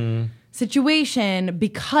white situation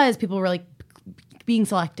because people were like being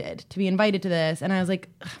selected to be invited to this. And I was like,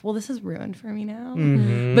 well, this is ruined for me now.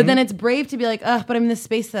 But then it's brave to be like, but I'm in this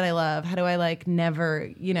space that I love. How do I like never,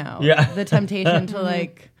 the temptation to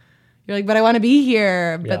like, you're like, but I want to be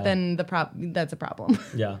here. But Yeah. then that's a problem.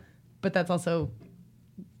 Yeah. But that's also,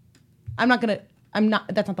 that's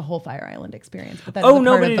not the whole Fire Island experience. But that's Oh a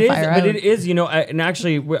no, part but of it the is. Fire But Island. it is. And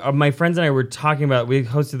actually, my friends and I were talking about. We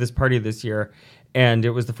hosted this party this year, and it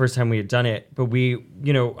was the first time we had done it. But we,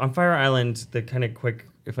 on Fire Island, the kind of quick,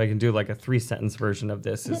 if I can do like a 3-sentence version of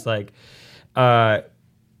this, is like,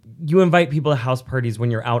 you invite people to house parties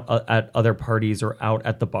when you're out at other parties or out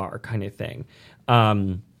at the bar, kind of thing.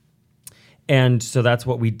 And so that's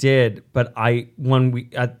what we did. But when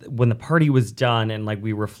the party was done and like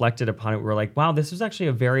we reflected upon it, we were like, wow, this was actually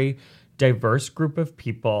a very diverse group of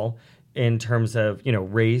people in terms of,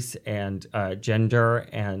 race and gender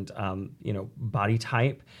and, body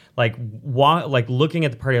type. Like looking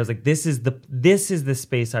at the party, I was like, this is the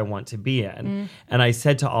space I want to be in. And I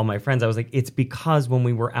said to all my friends, I was like, it's because when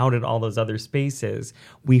we were out at all those other spaces,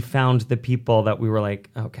 we found the people that we were like,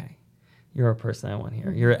 okay, you're a person I want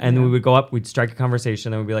here. And then we would go up, we'd strike a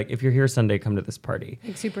conversation, and we'd be like, if you're here Sunday, come to this party.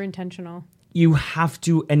 Like super intentional. You have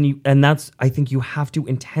to, I think you have to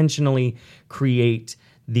intentionally create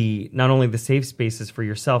not only the safe spaces for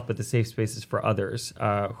yourself, but the safe spaces for others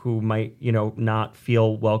who might, not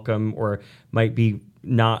feel welcome or might be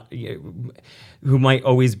who might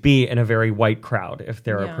always be in a very white crowd if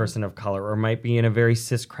they're a person of color, or might be in a very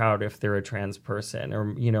cis crowd if they're a trans person, or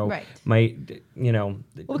Right. might. Well,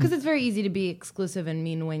 because it's very easy to be exclusive and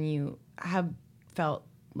mean when you have felt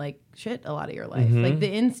like shit a lot of your life. Like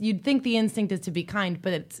you'd think the instinct is to be kind,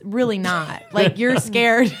 but it's really not. Like you're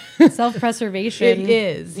scared. Self-preservation. It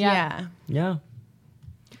is. Yeah. Yeah.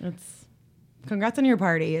 It's congrats on your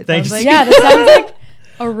party. It Thanks. sounds like Yeah, that sounds like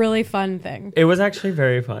a really fun thing. It was actually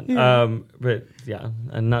very fun. But yeah,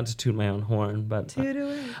 and not to toot my own horn, but I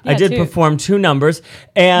Yeah, did toot. perform 2 numbers,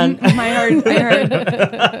 and I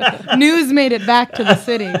heard news made it back to the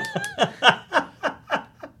city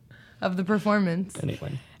of the performance.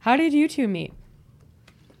 anyway. How did you two meet?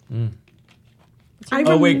 I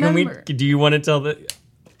Oh wait, remember. do you want to tell the?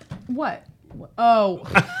 What? Oh,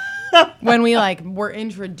 when we like were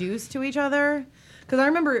introduced to each other, because I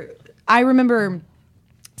remember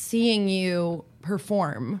seeing you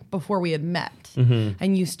perform before we had met,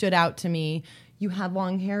 and you stood out to me. You had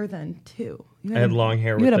long hair then too. I had long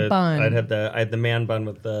hair. You with had a bun. I had the man bun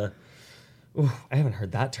with the. Ooh, I haven't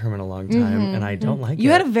heard that term in a long time, and I don't like it. You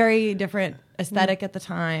had a very different aesthetic at the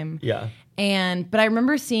time. Yeah. But I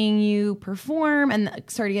remember seeing you perform and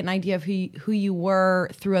started to get an idea of who you were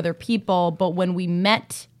through other people. But when we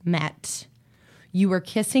met, you were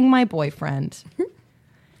kissing my boyfriend.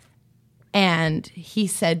 And he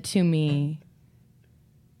said to me,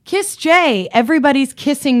 "Kiss Jay. Everybody's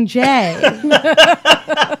kissing Jay."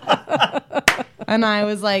 And I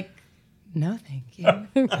was like, "No, thank you.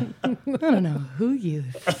 I don't know who you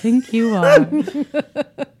think you are."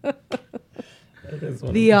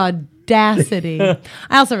 The audacity. I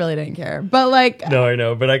also really didn't care. But like, No, I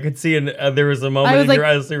know, but I could see, there was a moment was in like- your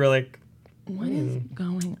eyes, you were like, what is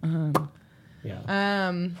going on?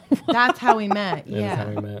 yeah. That's how we met. That is Yeah. how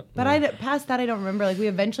we met. But past that, I don't remember. Like, we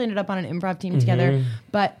eventually ended up on an improv team together.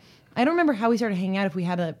 But I don't remember how we started hanging out. If we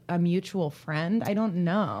had a mutual friend, I don't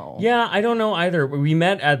know. Yeah, I don't know either. We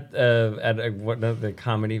met at one of the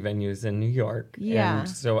comedy venues in New York. Yeah. And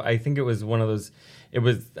so I think it was one of those. It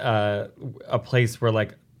was a place where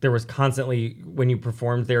like there was constantly, when you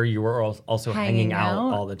performed there, you were also hanging out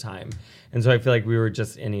all the time. And so I feel like we were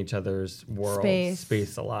just in each other's world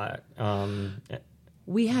space a lot.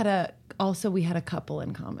 We had a couple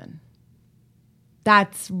in common.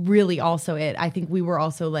 that's really also it. I think we were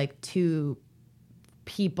also like two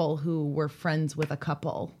people who were friends with a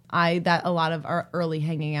couple. That a lot of our early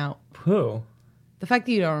hanging out. Who? The fact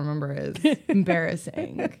that you don't remember is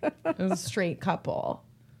embarrassing. It was a straight couple.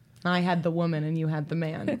 I had the woman and you had the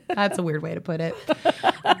man. That's a weird way to put it.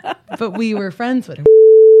 But we were friends with him.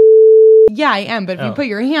 Yeah, I am. But if you put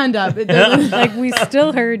your hand up, it doesn't. Like, we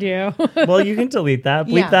still heard you. Well, you can delete that.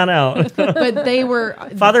 Bleep Yeah. that out. But they were.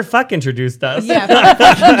 Father Fuck introduced us.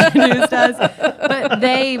 Yeah, introduced us. But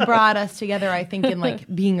they brought us together, I think, in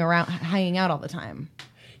like being around, hanging out all the time.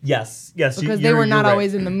 Yes. Because they were not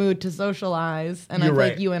always in the mood to socialize. And I You're feel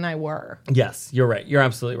like right. you and I were. Yes, you're right. You're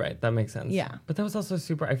absolutely right. That makes sense. Yeah. But that was also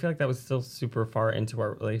super. I feel like that was still super far into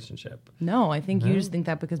our relationship. No, I think you just think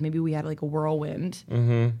that because maybe we had like a whirlwind.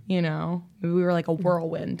 Mm-hmm. You know, maybe we were like a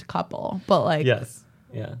whirlwind couple. But like, Yes.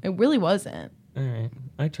 Yeah. it really wasn't. All right.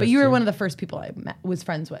 I trust But you were one of the first people I was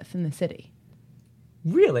friends with in the city.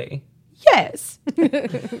 Really? Yes.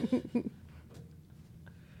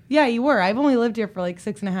 Yeah, you were. I've only lived here for like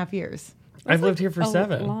 6.5 years. I've lived here for A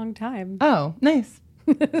 7. long time. Oh, nice.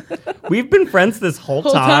 We've been friends this whole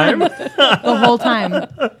time. The whole time.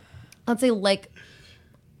 I'd say like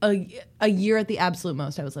a year at the absolute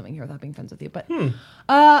most I was living here without being friends with you. But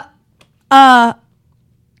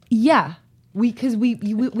yeah. We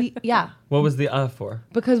yeah. What was the for?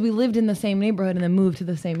 Because we lived in the same neighborhood and then moved to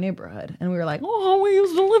the same neighborhood. And we were like, oh, we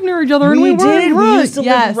used to live near each other and we weren't did. We friends. used to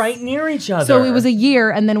Yes. live right near each other. So it was a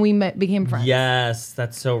year and then we became friends. Yes,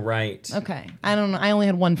 that's so right. Okay. I don't know. I only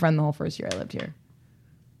had one friend the whole first year I lived here.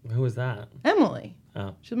 Who was that? Emily.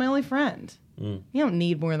 Oh. She's my only friend. You don't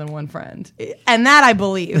need more than one friend. And that I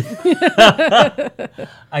believe.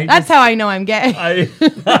 That's how I know I'm gay.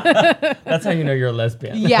 That's how you know you're a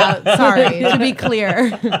lesbian. Yeah, sorry, to be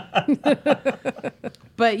clear.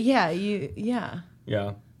 But yeah, yeah.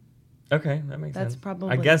 Yeah. Okay, that makes That's sense.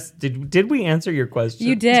 probably- I guess did we answer your question?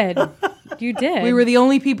 You did. You did. We were the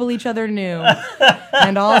only people each other knew.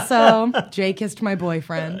 And also, Jay kissed my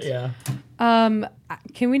boyfriend. Yeah.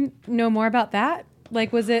 Can we know more about that?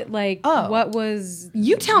 Like, was it like, what was...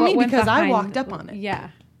 You tell what me went because I behind- walked up on it.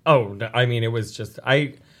 Yeah. Oh, no, I mean, it was just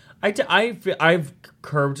I've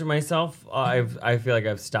curbed myself. I feel like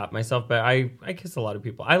I've stopped myself, but I kiss a lot of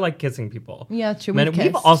people. I like kissing people. Yeah, true. We've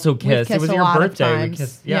We've also kissed. We've kissed. It kissed was a your lot of birthday. We times.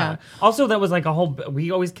 kissed. Yeah. Yeah. Also, that was like a whole.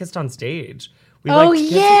 We always kissed on stage. We Oh, liked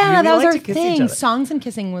kissing- yeah, we that was liked our to kiss each thing. other. Songs and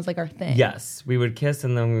kissing was like our thing. Yes, we would kiss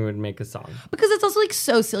and then we would make a song. Because it's also like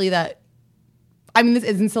so silly that I mean, this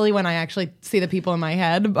isn't silly when I actually see the people in my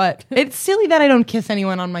head, but it's silly that I don't kiss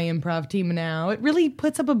anyone on my improv team now. It really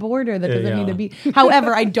puts up a border that doesn't need to be.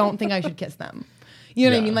 However, I don't think I should kiss them. You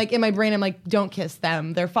know what I mean? Like in my brain, I'm like, don't kiss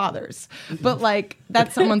them. They're fathers. But like,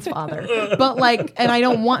 that's someone's father. But like, and I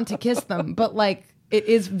don't want to kiss them. But like, it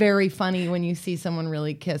is very funny when you see someone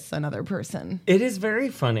really kiss another person. It is very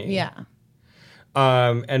funny. Yeah.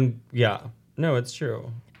 And yeah, no, it's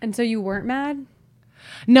true. And so you weren't mad?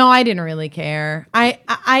 No, I didn't really care.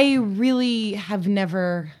 I really have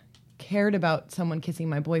never cared about someone kissing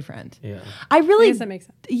my boyfriend. Yeah. I really, I guess that makes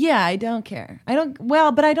sense. yeah, I don't care.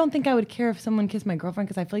 But I don't think I would care if someone kissed my girlfriend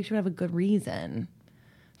because I feel like she would have a good reason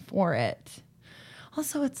for it.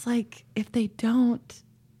 Also, it's like if they don't,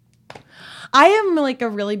 I am like a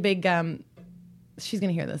really big. She's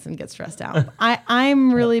gonna hear this and get stressed out.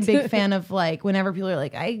 I'm really big fan of like whenever people are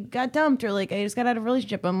like, I got dumped or like I just got out of a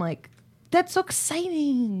relationship. I'm like, that's so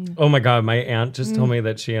exciting. Oh my God, my aunt just told me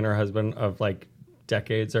that she and her husband of like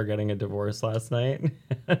decades are getting a divorce last night.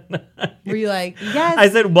 Were you like, yes? I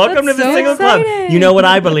said, welcome That's to the so single club. exciting. You know what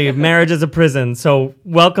I believe? Marriage is a prison. So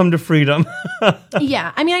welcome to freedom.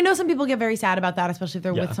 Yeah, I mean, I know some people get very sad about that, especially if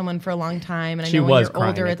they're Yeah. with someone for a long time. And I She know when was you're crying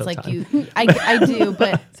older, at it's the like time. I do,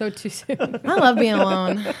 but So too soon. I love being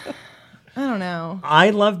alone. I don't know.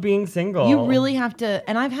 I love being single. You really have to,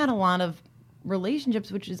 and I've had a lot of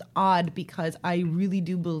relationships, which is odd because I really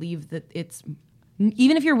do believe that it's,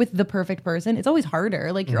 even if you're with the perfect person, it's always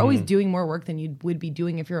harder. Like you're always doing more work than you would be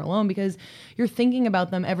doing if you're alone because you're thinking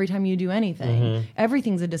about them every time you do anything.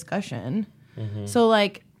 Everything's a discussion. So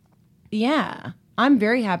like, yeah, I'm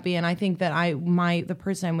very happy. And I think that the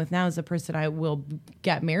person I'm with now is the person I will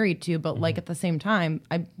get married to. But like at the same time,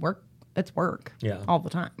 it's work all the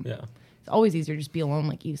time. Yeah. It's always easier to just be alone,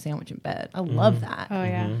 like eat a sandwich in bed. I love that. Oh,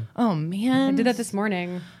 yeah. Oh man, I did that this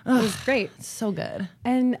morning. It was great. It's so good.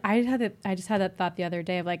 And I just had that thought the other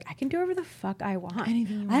day of like, I can do whatever the fuck I want.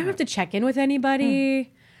 Anything you I don't have to check in with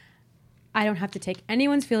anybody. I don't have to take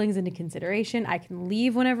anyone's feelings into consideration. I can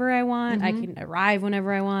leave whenever I want. I can arrive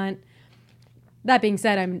whenever I want. That being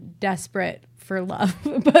said, I'm desperate for love.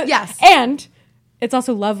 But Yes. and it's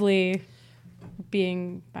also lovely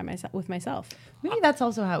being by myself with myself. Maybe that's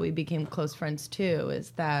also how we became close friends too,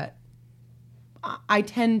 is that I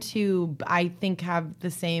tend to, I think, have the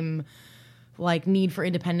same like need for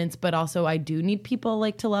independence, but also I do need people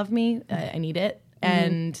like to love me. I need it.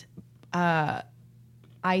 And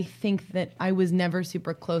I think that I was never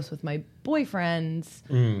super close with my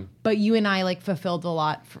boyfriends, but you and I like fulfilled a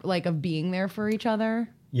lot like of being there for each other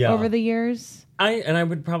over the years. I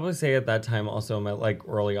would probably say at that time also, like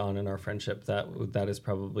early on in our friendship, that is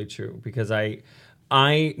probably true, because I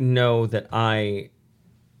know that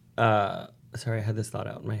sorry, I had this thought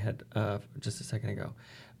out in my head just a second ago.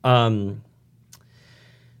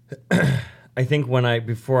 I think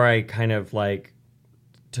before I kind of like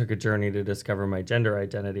took a journey to discover my gender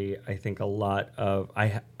identity, I think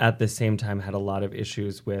I at the same time had a lot of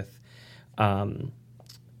issues with, I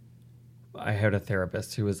had a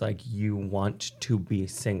therapist who was like, you want to be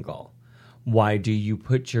single. Why do you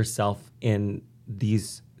put yourself in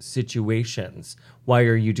these situations? Why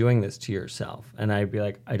are you doing this to yourself? And I'd be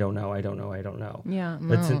like, I don't know. Yeah.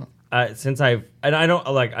 But since I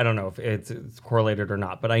don't know if it's correlated or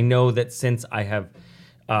not, but I know that since I have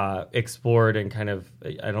explored and kind of,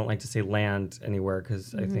 I don't like to say land anywhere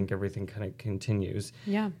because I think everything kind of continues.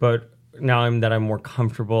 Yeah. But now I'm more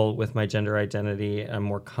comfortable with my gender identity, I'm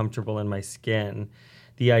more comfortable in my skin,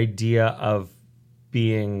 the idea of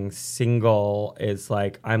being single is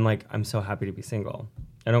like, I'm so happy to be single.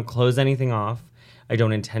 I don't close anything off. I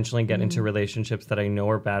don't intentionally get into relationships that I know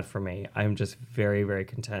are bad for me. I'm just very, very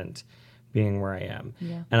content being where I am.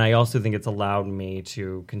 Yeah. And I also think it's allowed me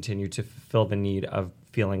to continue to fulfill the need of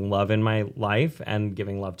feeling love in my life and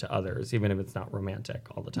giving love to others, even if it's not romantic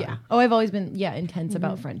all the time. Yeah. Oh, I've always been intense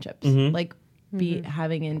about friendships. Like being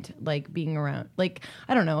around, like,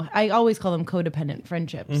 I don't know. I always call them codependent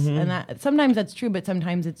friendships, and that sometimes that's true, but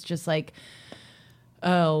sometimes it's just like,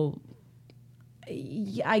 I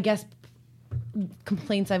guess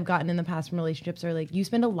complaints I've gotten in the past from relationships are like, you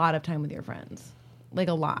spend a lot of time with your friends, like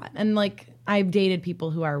a lot, and like I've dated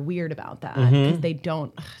people who are weird about that because they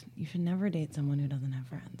don't. You should never date someone who doesn't have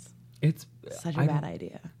friends. It's such a bad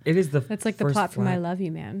idea. It is That's like the plot from I Love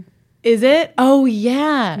You, Man. Is it? Oh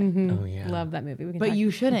yeah. Oh yeah. Love that movie. But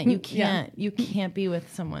you shouldn't. You can't. You can't be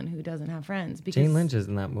with someone who doesn't have friends. Because Jane Lynch is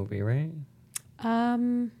in that movie, right? I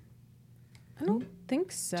don't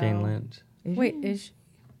think so. Jane Lynch. Wait, is she?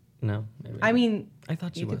 No. Maybe I mean, I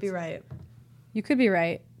thought she you was. could be right. You could be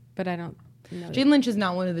right, but I don't know. Jane Lynch is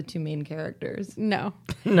not one of the two main characters. No.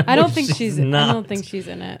 No, I don't think she's not. I don't think she's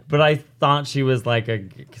in it. But I thought she was like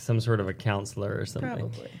some sort of a counselor or something.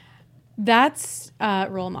 Probably. That's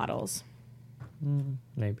role models.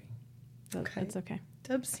 Maybe. That's okay.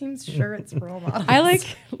 Dub seems sure it's role models. I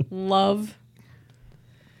love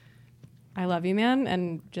I Love You, Man,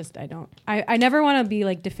 and just I never want to be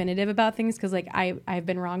like definitive about things because like I've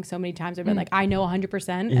been wrong so many times. I've been like, I know 100%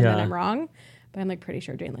 and then I'm wrong, but I'm like pretty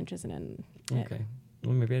sure Jane Lynch isn't in it. Okay.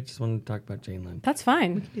 Well, maybe I just wanted to talk about Jane Lynch. That's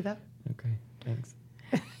fine. do that. Okay. Thanks.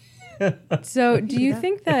 So do you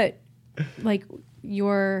think that like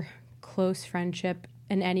your close friendship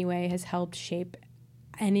in any way has helped shape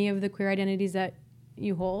any of the queer identities that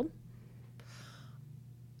you hold?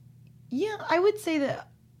 Yeah, I would say that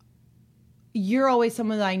you're always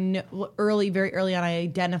someone that I know very early on. I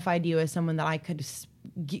identified you as someone that I could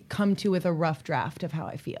come to with a rough draft of how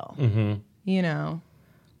I feel. You know,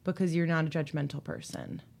 because you're not a judgmental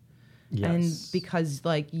person. Yes. And because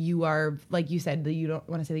like you are, like you said, that you don't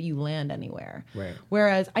want to say that you land anywhere. Right.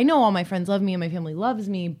 Whereas I know all my friends love me and my family loves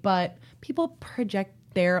me, but people project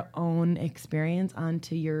their own experience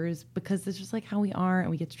onto yours because it's just like how we are, and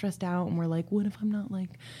we get stressed out and we're like, what if I'm not like,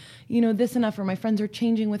 this enough, or my friends are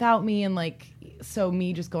changing without me, and like, so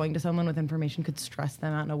me just going to someone with information could stress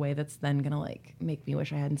them out in a way that's then gonna like make me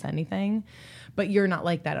wish I hadn't said anything. But you're not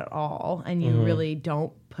like that at all, and you really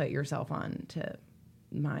don't put yourself on to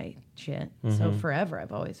my shit. So forever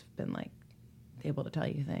I've always been like able to tell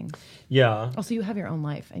you things. Yeah. Also, you have your own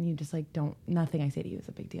life, and you just like nothing I say to you is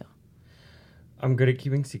a big deal. I'm good at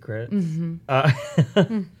keeping secrets. But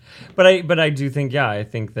I do think, I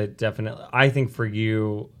think that definitely, I think for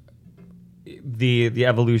you, the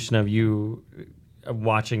evolution of you,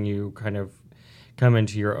 watching you kind of come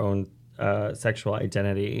into your own sexual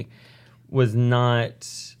identity was not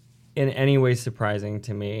in any way surprising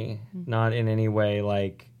to me. Not in any way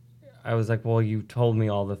like, I was like, well, you told me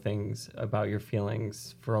all the things about your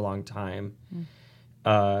feelings for a long time.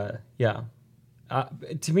 To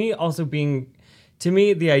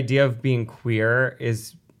me, the idea of being queer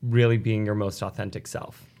is really being your most authentic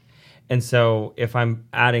self. And so if I'm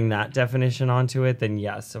adding that definition onto it, then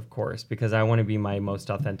yes, of course, because I want to be my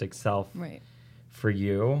most authentic self for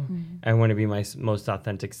you. I want to be my most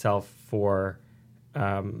authentic self for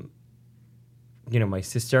my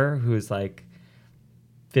sister who's like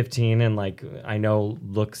 15 and like I know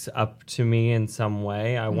looks up to me in some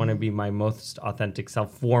way. I want to be my most authentic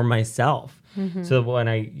self for myself. So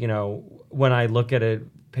when I look at a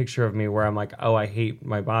picture of me where I'm like, oh, I hate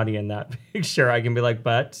my body in that picture, I can be like,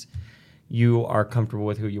 but you are comfortable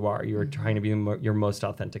with who you are. You're trying to be your most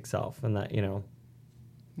authentic self, and that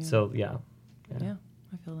So yeah, I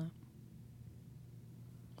feel that.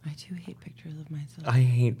 I too hate pictures of myself. I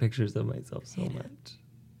hate pictures of myself so Hate it. much.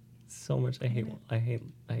 So much. I hate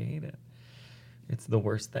it. It's the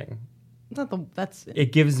worst thing. It's not that's.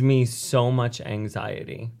 It gives me so much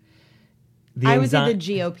anxiety. I would say the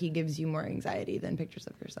GOP gives you more anxiety than pictures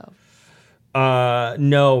of yourself.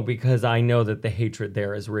 No, because I know that the hatred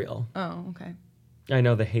there is real. Oh, okay. I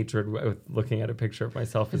know the hatred with looking at a picture of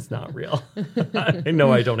myself is not real. I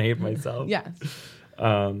know I don't hate myself. Yes.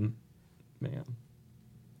 Man.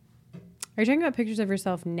 Are you talking about pictures of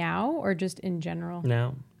yourself now or just in general?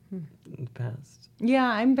 Now, in the past. Yeah,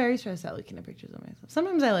 I'm very stressed out looking at pictures of myself.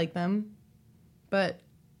 Sometimes I like them, but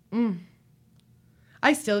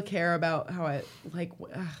I still care about how I like.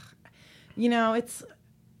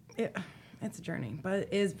 It's a journey, but it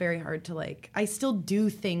is very hard to like. I still do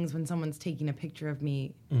things when someone's taking a picture of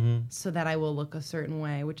me, so that I will look a certain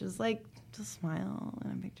way, which is like just smile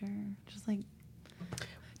in a picture, just like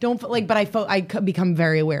don't like. But I become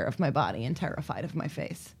very aware of my body and terrified of my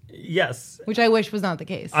face. Yes. Which I wish was not the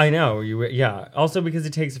case. I know. Also because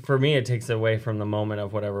it takes away from the moment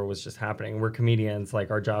of whatever was just happening. We're comedians.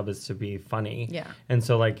 Like, our job is to be funny. Yeah. And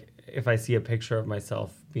so, like, if I see a picture of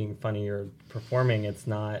myself being funny or performing, it's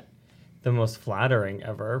not the most flattering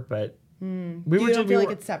ever. But you don't feel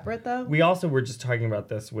like it's separate, though? We also were just talking about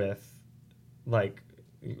this with, like,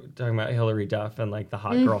 talking about Hillary Duff and like the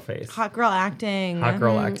hot girl face. Hot girl acting. Hot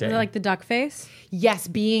girl Is acting. it like the duck face? Yes,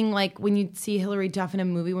 being like when you'd see Hillary Duff in a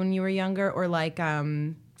movie when you were younger, or like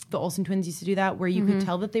the Olsen twins used to do that, where you could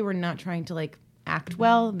tell that they were not trying to like act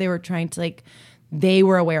well. They were trying to like, they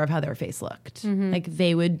were aware of how their face looked. Like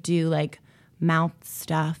they would do like mouth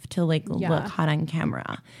stuff to like look hot on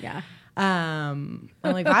camera. Yeah. And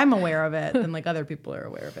like I'm aware of it, and like other people are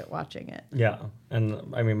aware of it watching it. Yeah.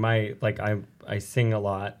 And I mean, I sing a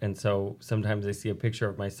lot, and so sometimes I see a picture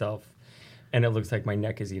of myself and it looks like my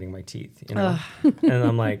neck is eating my teeth, you know? And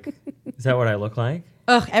I'm like, is that what I look like?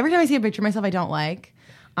 Ugh, every time I see a picture of myself I don't like,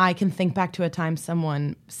 I can think back to a time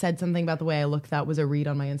someone said something about the way I look that was a read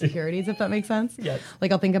on my insecurities, if that makes sense. Yes.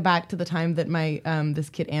 Like I'll think back to the time that my this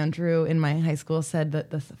kid Andrew in my high school said that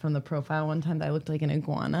this from the profile one time that I looked like an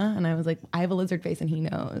iguana, and I was like, I have a lizard face and he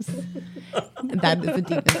knows. That is a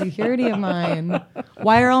deep insecurity of mine.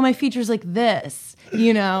 Why are all my features like this?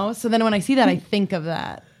 You know? So then when I see that, I think of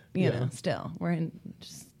that. You know, still. We're in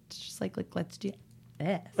just like let's do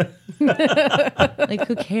this. Like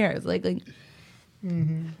who cares? Like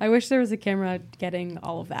I wish there was a camera getting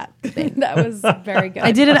all of that. That was very good.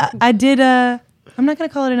 I did I'm not going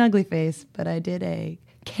to call it an ugly face, but I did a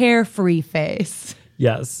carefree face.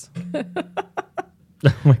 Yes. Oh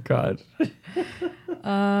my God.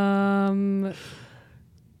 I feel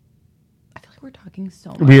like we're talking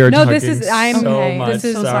so much. We are No, talking this is I'm so okay. much. This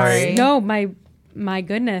is so sorry. sorry. No, my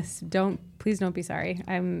goodness. Please don't be sorry.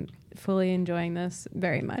 I'm fully enjoying this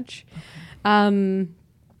very much.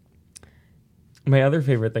 My other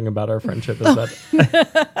favorite thing about our friendship is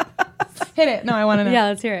that Hit it. No, I want to know. Yeah,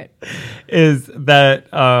 let's hear it.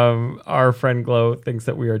 our friend Glow thinks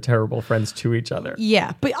that we are terrible friends to each other.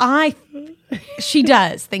 Yeah, but she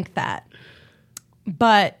does think that.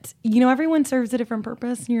 But, you know, everyone serves a different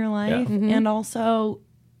purpose in your life. Yeah. And also,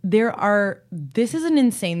 this is an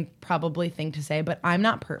insane probably thing to say, but I'm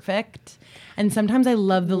not perfect. And sometimes I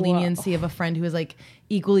love the leniency of a friend who is like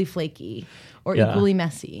equally flaky or equally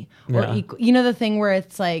messy. Or you know, the thing where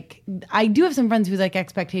it's like, I do have some friends whose like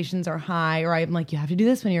expectations are high, or I'm like, you have to do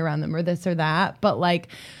this when you're around them, or this or that. But like,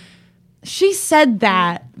 she said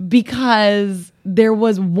that because there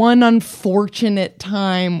was one unfortunate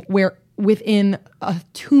time where within a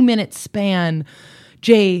 2-minute span,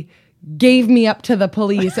 Jay gave me up to the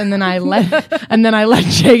police, and then I let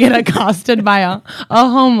Jay get accosted by a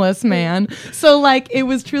homeless man. So like it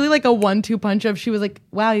was truly like a 1-2 punch of, she was like,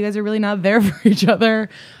 wow, you guys are really not there for each other.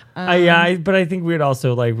 But I think we'd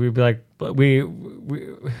also like, we'd be like, but we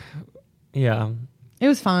yeah. It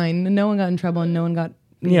was fine. No one got in trouble and no one got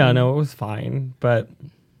Yeah, no, it was fine. But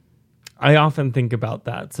I often think about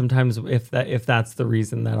that. Sometimes if that's the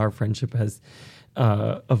reason that our friendship has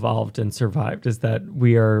evolved and survived, is that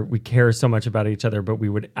we care so much about each other, but we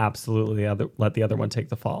would absolutely let the other one take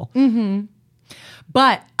the fall. Mm-hmm.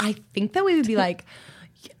 But I think that we would be like,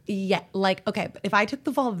 Yeah, like, okay, but if I took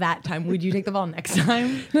the fall that time, would you take the fall next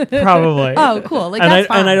time? Probably. Oh, cool. Like, and that's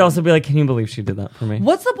fine. and I'd also be like, can you believe she did that for me?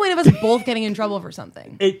 What's the point of us both getting in trouble for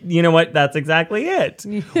something? You know what? That's exactly it.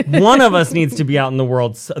 One of us needs to be out in the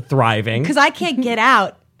world thriving. Because I can't get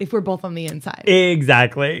out if we're both on the inside.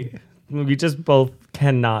 Exactly. We just both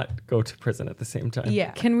cannot go to prison at the same time.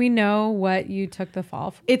 Yeah. Can we know what you took the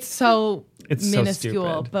fall for? It's so It's so minuscule,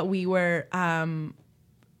 stupid. but we were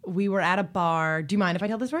at a bar. Do you mind if I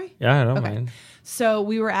tell the story? Yeah, I don't Okay. mind. So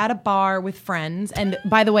we were at a bar with friends, and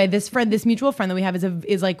by the way, this mutual friend that we have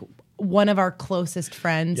is like one of our closest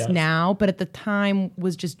friends Yes. now, but at the time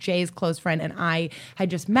was just Jay's close friend, and I had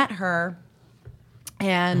just met her.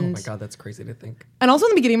 And Oh my God, that's crazy to think. And also in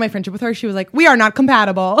the beginning of my friendship with her, she was like, "We are not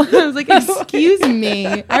compatible." I was like, "Excuse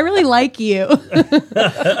me, I really like you."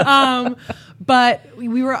 But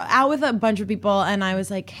we were out with a bunch of people, and I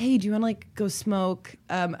was like, "Hey, do you want to like go smoke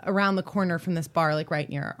around the corner from this bar, like right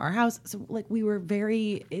near our house?" So like we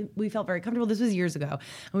felt very comfortable. This was years ago, and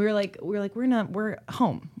we were like, we're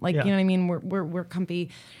home, like Yeah. you know what I mean. We're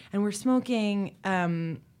comfy, and we're smoking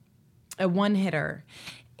a one hitter,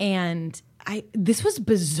 and this was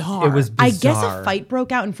bizarre. It was I guess bizarre. a fight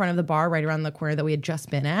broke out in front of the bar right around the corner that we had just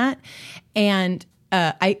been at. And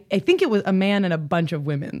I think it was a man and a bunch of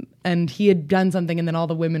women. And he had done something, and then all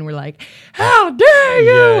the women were like, "How dare you!"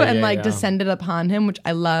 Yeah, and yeah, like yeah. descended upon him, which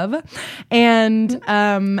I love. And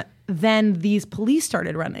then these police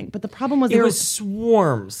started running. But the problem was It was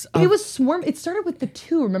swarms. it was swarm. It started with the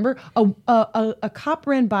two. Remember, a cop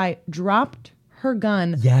ran by, dropped her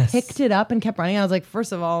gun, Yes. picked it up, and kept running. I was like,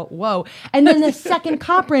 first of all, whoa. And then the second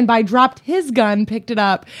cop ran by, dropped his gun, picked it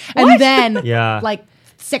up, and then Yeah. like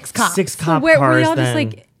six cops. Six So cop where cars were y'all just then.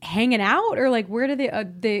 like hanging out, or like where did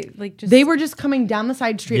they like just? They were just coming down the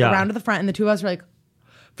side street Yeah. around to the front, and the two of us were like,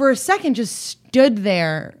 for a second, just stood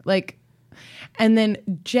there, like. And then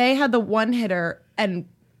Jay had the one hitter and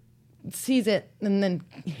sees it, and then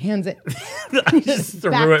hands it. I just threw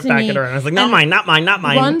back it to back me. at her, and I was like, not And mine, not mine, not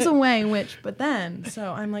mine. Runs away,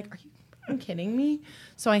 so I'm like, are you fucking kidding me?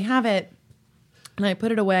 So I have it, and I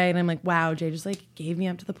put it away, and I'm like, wow, Jay just like gave me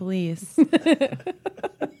up to the police.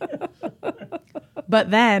 But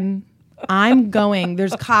then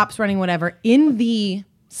there's cops running, whatever, in the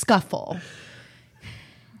scuffle.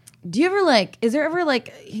 Do you ever is there ever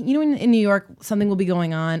in New York, something will be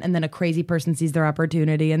going on and then a crazy person sees their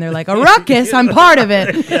opportunity and they're like, a ruckus, I'm part of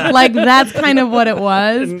it. Like, that's kind of what it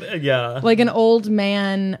was. Yeah. Like an old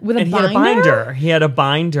man with and a he had a binder. He had a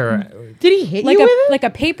binder. Did he hit like you a with it? like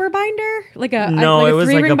a paper binder, like a No, like it a was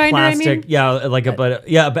like three-ring a binder. plastic. I mean, Yeah, like a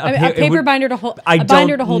a paper binder to hold. I a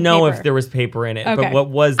binder to don't hold know paper. if there was paper in it, Okay. but what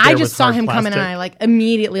was there I was just saw hard him coming and plastic. I like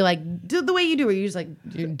immediately did the way you do where you just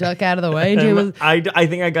you duck out of the way. Jay was, I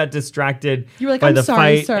think I got distracted You were like, by "I'm the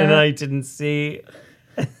sorry, fight, sir." and I didn't see.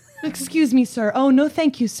 excuse me, sir. Oh, no,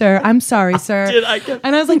 thank you, sir. I'm sorry, sir. Did I get-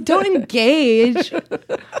 And I was like, don't engage.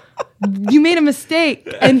 You made a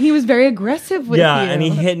mistake. And he was very aggressive with you. Yeah, and he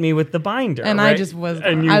hit me with the binder. And I right? just was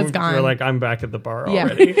And gone. you I was were gone. like, I'm back at the bar Yeah.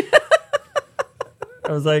 already.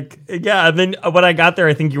 I was like, yeah. And then when I got there,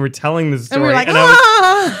 I think you were telling the story. And we were like, and I was,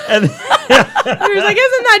 ah! and He was like,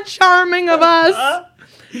 isn't that charming of us?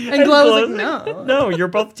 And Glo was like, no. no, you're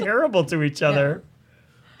both terrible to each other.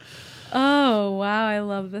 Oh wow, I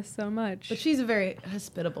love this so much. But she's a very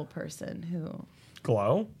hospitable person who,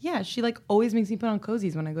 Glow? yeah, she always makes me put on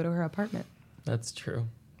cozies when I go to her apartment. That's true.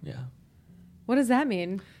 Yeah. What does that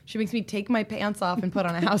mean? She makes me take my pants off and put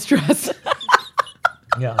on a house dress.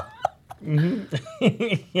 Yeah.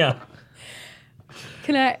 Yeah.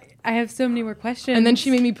 Can I have so many more questions. And then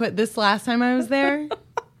she made me put this last time I was there.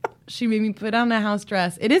 She made me put on a house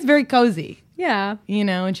dress. It is very cozy, Yeah.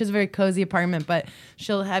 and she has a very cozy apartment, but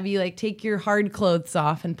she'll have you take your hard clothes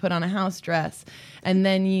off and put on a house dress. And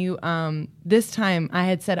then you, this time I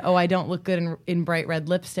had said, oh, I don't look good in bright red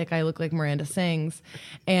lipstick. I look like Miranda Sings.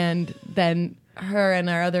 And then her and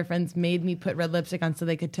our other friends made me put red lipstick on so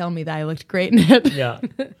they could tell me that I looked great in it. Yeah.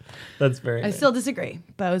 That's very I nice. still disagree,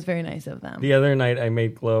 but it was very nice of them. The other night, I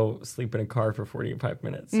made Glow sleep in a car for 45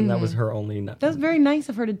 minutes, and that was her only night. That was very nice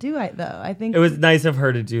of her to do it, though. I think It was nice of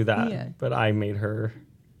her to do that, Yeah. but I made her,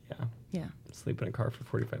 yeah, sleep in a car for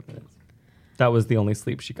 45 minutes. That was the only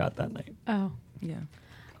sleep she got that night. Oh. yeah.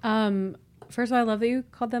 First of all, I love that you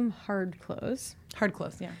called them hard clothes. Hard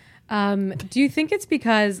clothes, yeah. Do you think it's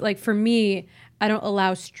because, for me, I don't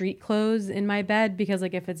allow street clothes in my bed because,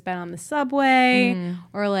 if it's been on the subway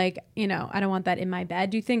or, I don't want that in my bed.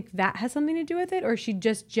 Do you think that has something to do with it? Or she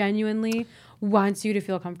just genuinely wants you to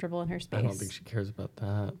feel comfortable in her space? I don't think she cares about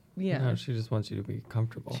that. Yeah. No, she just wants you to be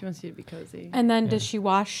comfortable. She wants you to be cozy. And then does she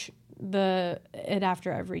wash it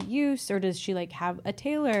after every use, or does she like have a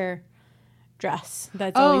tailor dress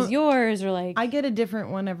that's always yours, or like I get a different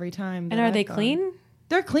one every time. and are they clean?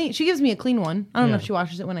 They're clean. She gives me a clean one. I don't know Yeah. if she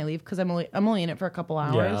washes it when I leave because I'm only in it for a couple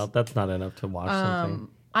hours. Yeah, that's not enough to wash something.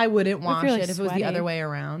 I wouldn't wash you're, like, it if it was the sweaty? other way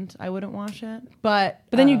around. I wouldn't wash it. But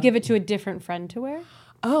Then you give it to a different friend to wear.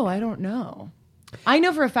 oh, I don't know. I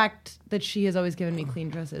know for a fact that she has always given me clean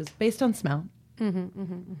dresses based on smell.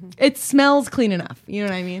 It smells clean enough. You know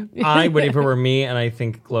what I mean? I would, if it were me, and I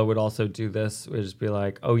think Glow would also do this, would just be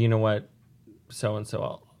like, oh, you know what? So and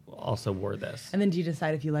so also wore this. And then do you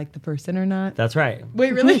decide if you like the person or not? That's right.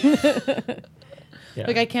 Wait, really? Yeah.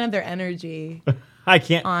 Like I can't have their energy I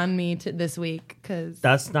can't. on me this week because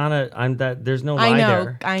That's not a. I'm that. There's no lie I know,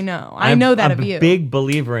 there. I know, I know that I'm of you. a big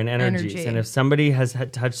believer in energies, Energy. and if somebody has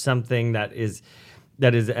touched something that is,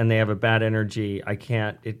 and they have a bad energy, I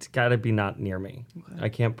can't. It's got to be not near me. I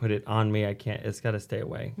can't put it on me. I can't. It's got to stay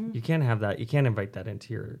away. You can't have that. You can't invite that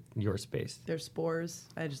into your space. They're spores.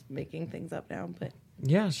 I'm just making things up now, but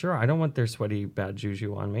Yeah, sure. I don't want their sweaty bad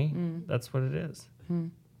juju on me. That's what it is.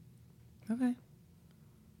 okay.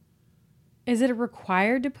 Is it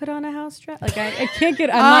required to put on a house dress? Like I can't get.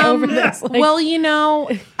 I'm not over this. Like, Well, you know,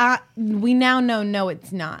 we now know. No,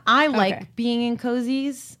 it's not. I like Okay. being in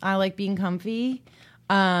cozies. I like being comfy.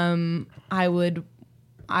 I would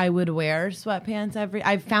wear sweatpants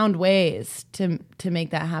I've found ways to make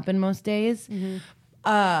that happen most days.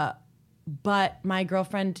 But my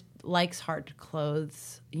girlfriend likes hard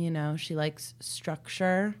clothes. You know, she likes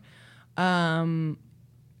structure.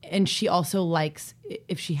 And she also likes,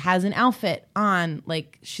 if she has an outfit on,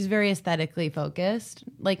 like, she's very aesthetically focused.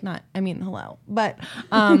 Like, not, I mean, hello. But,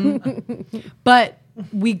 but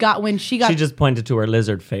when she got, She just pointed to her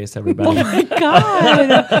lizard face, everybody.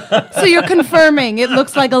 God. So you're confirming it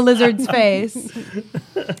looks like a lizard's face.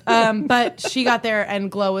 But she got there and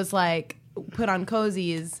Glow was like, put on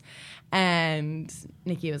cozies. And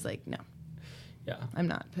Nikki was like, no, Yeah. I'm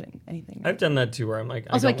not putting anything. I've done that too, where I'm like,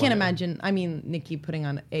 Also, I don't can't wanna- imagine, I mean, Nikki putting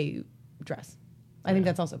on a dress. I think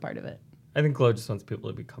that's also part of it. I think Glow just wants people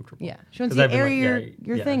to be comfortable. Yeah. She wants 'Cause to I've been air like,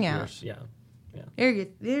 your thing out. Yeah. Air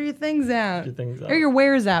your things out. Your things Air out. your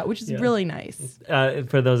wares out, which is Yeah. really nice.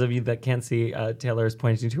 For those of you that can't see, Taylor is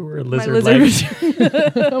pointing to her My lizard legs.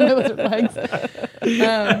 my lizard legs.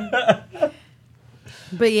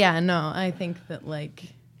 But yeah, no, I think that like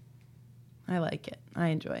I like it. I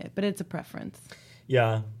enjoy it, but it's a preference.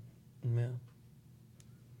 Yeah. Yeah.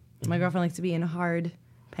 My girlfriend likes to be in hard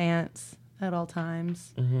pants at all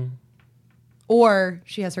times, or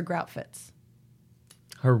she has her grout fits.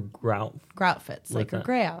 Her grout. Grout fits, like What's her that?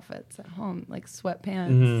 gray outfits at home, like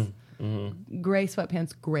sweatpants, gray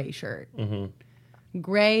sweatpants, gray shirt,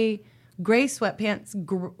 gray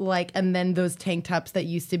sweatpants, like, and then those tank tops that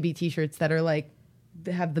used to be t-shirts that are like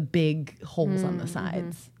they have the big holes on the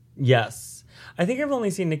sides. Yes. I think I've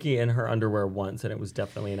only seen Nikki in her underwear once, and it was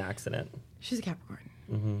definitely an accident. She's a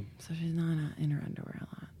Capricorn, so she's not in her underwear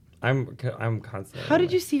a lot. I'm constantly. How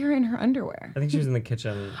did you see her in her underwear? I think she was in the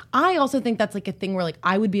kitchen. I also think that's like a thing where like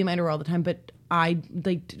I would be in my underwear all the time, but I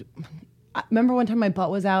remember one time my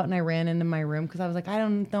butt was out and I ran into my room because I was like, I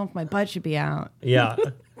don't know if my butt should be out. Yeah.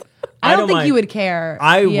 I don't think mind. you would care.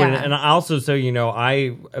 I Yeah. wouldn't, and also, so you know,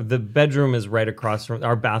 the bedroom is right across from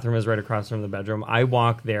our bathroom is right across from the bedroom. I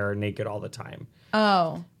walk there naked all the time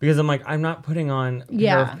Oh, because I'm like, I'm not putting on a pair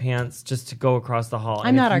Yeah. of pants just to go across the hall. I'm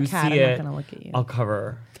And not if our you cat. see I'm not it, gonna look at you. I'll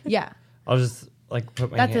cover. Yeah, I'll just like put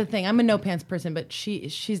my. that's the hand. thing. I'm a no pants person, but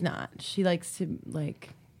she's not. She likes to like.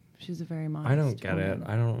 She's a very modest. I don't get woman. it.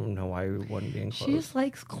 I don't know why we wouldn't be in She clothes. just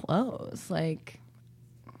likes clothes. Like,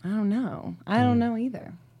 I don't know. I don't know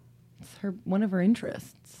either. It's one of her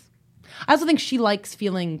interests. I also think she likes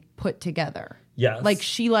feeling put together. Yes. Like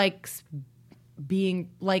she likes being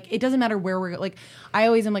like, it doesn't matter where we're like, I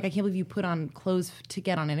always am like, I can't believe you put on clothes to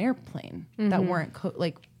get on an airplane that weren't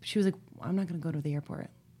like, she was like, I'm not going to go to the airport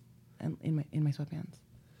and in my sweatpants.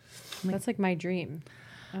 that's like my dream.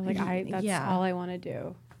 I'm like that's Yeah. all I want to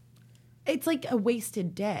do. It's like a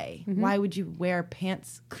wasted day. Why would you wear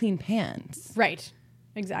clean pants Right.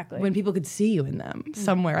 Exactly. when people could see you in them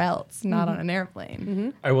somewhere else, not on an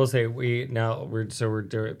airplane? I will say we're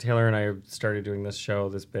doing, Taylor and I have started doing this show,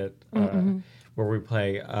 this bit where we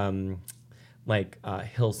play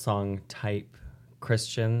Hillsong type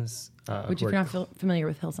Christians. Which, who if are you're not familiar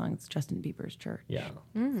with Hillsong, it's Justin Bieber's church. yeah,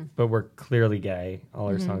 but we're clearly gay. All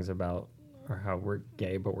our songs about are how we're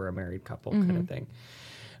gay, but we're a married couple kind of thing.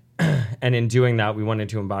 And in doing that, we wanted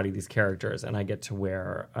to embody these characters, and I get to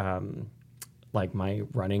wear like my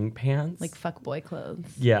running pants, Like fuckboy clothes.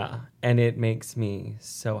 yeah, and it makes me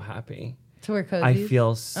so happy. To wear cozies. I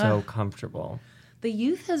feel so comfortable. The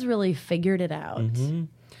youth has really figured it out.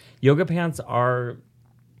 Yoga pants are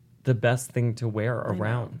the best thing to wear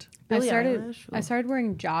around. Billie I Eilish? started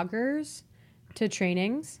wearing joggers to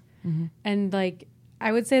trainings, and like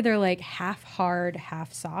I would say they're like half hard,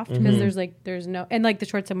 half soft because there's no, and like the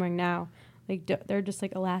shorts I'm wearing now, like they're just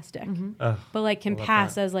like elastic, Ugh, but like can love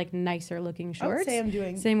pass that. as like nicer looking I would shorts. say I'm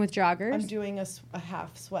doing- same with joggers. I'm doing a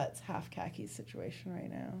half sweats, half khakis situation right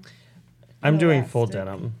now. I'm doing full Elastic.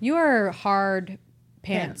 denim. You are hard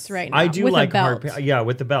pants right now. I do with like a belt. hard yeah,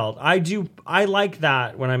 with the belt. I like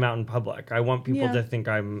that when I'm out in public. I want people Yeah. to think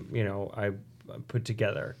I'm, I put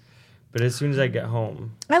together. But as soon as I get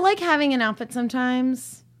home, I like having an outfit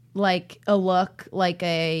sometimes, like a look, like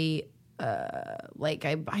I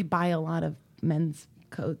buy a lot of men's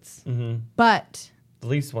coats, but at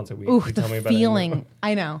least once a week, ooh, you the tell me about it. feeling,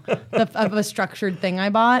 I know, of a structured thing I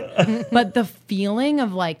bought, but the feeling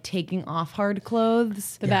of like taking off hard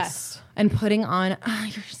clothes The best. and putting on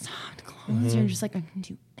your soft clothes, you're just like, I can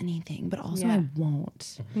do anything, but also Yeah. I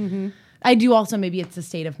won't. I do also, maybe it's a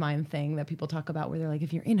state of mind thing that people talk about where they're like,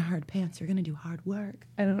 if you're in hard pants, you're going to do hard work.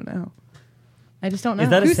 I don't know. I just don't know. Is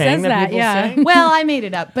that a Who saying says that that? people Yeah. say? Well, I made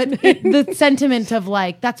it up, but the sentiment of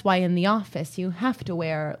like, that's why in the office you have to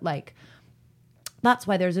wear like, that's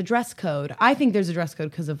why there's a dress code. I think there's a dress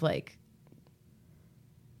code because of like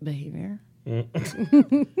behavior.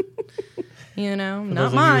 You know, not those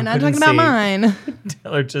of you mine. who Not talking couldn't about see. mine.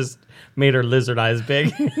 Taylor just made her lizard eyes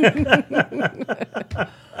big.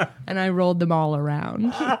 And I rolled them all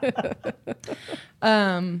around.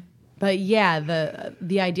 But yeah,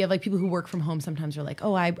 the idea of like people who work from home sometimes are like,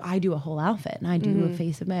 oh, I do a whole outfit and I do a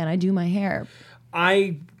face of man, I do my hair.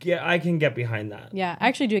 I can get behind that. Yeah, I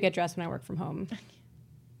actually do get dressed when I work from home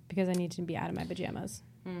because I need to be out of my pajamas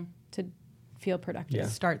to feel productive. Yeah.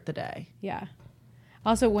 Start the day. Yeah.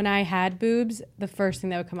 Also, when I had boobs, the first thing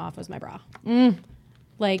that would come off was my bra.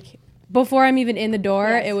 Like before I'm even in the door,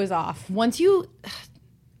 Yes. it was off. Once I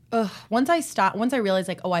realized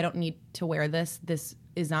like, oh, I don't need to wear this. This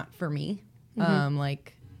is not for me.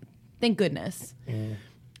 Like, thank goodness.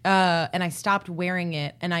 And I stopped wearing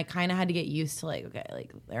it, and I kind of had to get used to like, okay,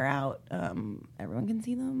 like they're out. Everyone can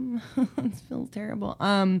see them. This feels terrible.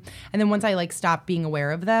 And then once I like stopped being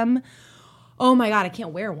aware of them, oh my God, I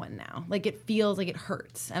can't wear one now. Like it feels like it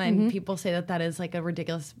hurts. And people say that is like a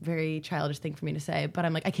ridiculous, very childish thing for me to say, but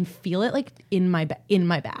I'm like, I can feel it like in my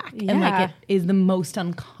back. And like Yeah. it is the most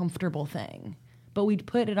uncomfortable thing. But we'd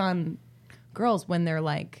put it on girls when they're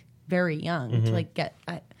like very young to like get,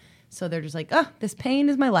 so they're just like, oh, this pain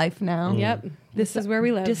is my life now. Yep. This is where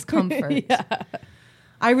we live. Discomfort. Yeah.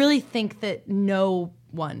 I really think that no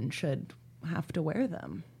one should have to wear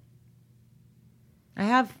them. I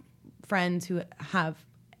have friends who have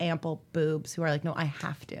ample boobs who are like, no, I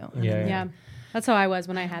have to. Yeah. That's how I was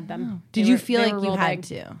when I had them. Did They you were- feel they like were you real had big.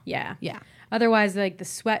 to? Yeah. Yeah. Otherwise, like the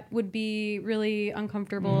sweat would be really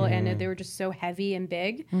uncomfortable, and they were just so heavy and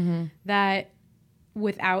big that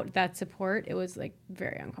without that support, it was like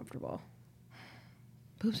very uncomfortable.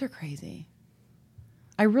 Boobs are crazy.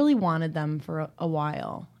 I really wanted them for a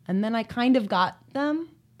while. And then I kind of got them.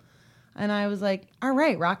 And I was like, all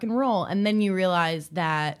right, rock and roll. And then you realize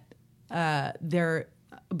that they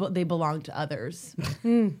belong to others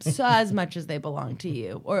so as much as they belong to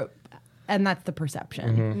you. And that's the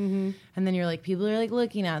perception. And then you're like, people are like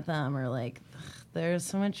looking at them or like, ugh, there's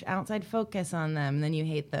so much outside focus on them. And then you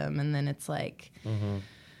hate them. And then it's like,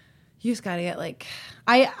 you just gotta get like,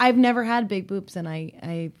 I've never had big boobs, and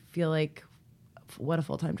I feel like what a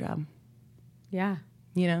full-time job. Yeah.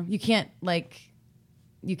 You know, you can't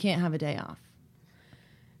have a day off.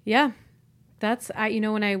 Yeah. That's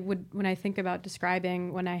when I think about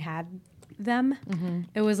describing when I had them,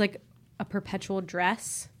 it was like a perpetual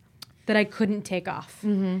dress that I couldn't take off.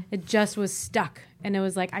 It just was stuck, and it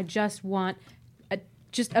was like I just want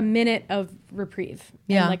just a minute of reprieve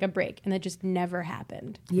and like a break, and it just never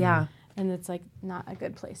happened. Yeah. And it's like not a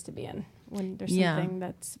good place to be in when there's Yeah. something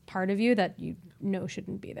that's part of you that you know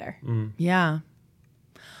shouldn't be there. Yeah.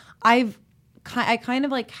 I kind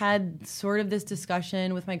of like had sort of this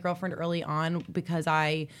discussion with my girlfriend early on because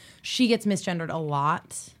she gets misgendered a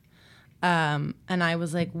lot. And I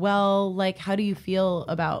was like, well, like, how do you feel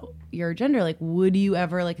about your gender? Like, would you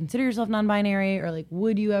ever like consider yourself non-binary, or like,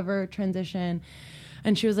 would you ever transition?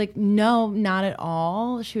 And she was like, no, not at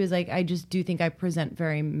all. She was like, I just do think I present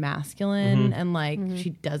very masculine, and like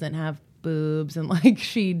she doesn't have boobs, and like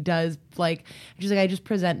she does like, she's like, I just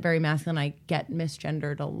present very masculine. I get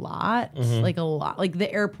misgendered a lot, like a lot. Like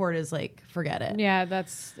the airport is like, forget it. Yeah,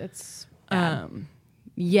 it's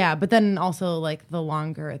Yeah, but then also like the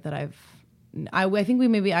longer that I've I think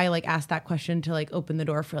I like asked that question to like open the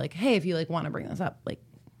door for like, hey, if you like want to bring this up, like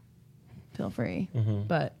feel free.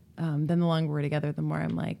 But then the longer we're together, the more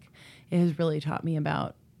I'm like, it has really taught me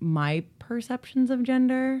about my perceptions of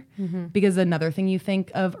gender. Because another thing you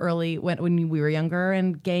think of early when we were younger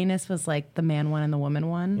and gayness was like the man one and the woman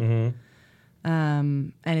one.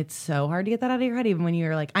 And it's so hard to get that out of your head, even when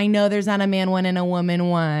you're like, I know there's not a man one and a woman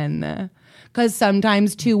one. Because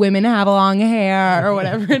sometimes two women have long hair or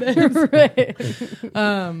whatever it is.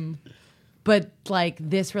 Right. But like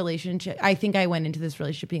this relationship, I think I went into this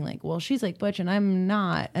relationship being like, well, she's like butch and I'm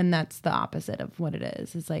not. And that's the opposite of what it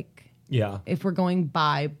is. It's like, if we're going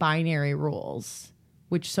by binary rules,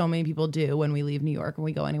 which so many people do when we leave New York and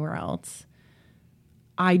we go anywhere else,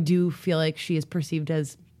 I do feel like she is perceived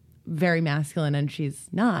as very masculine and she's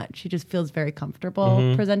not. She just feels very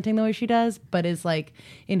comfortable presenting the way she does, but is like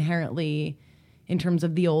inherently, in terms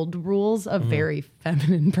of the old rules, a very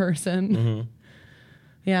feminine person.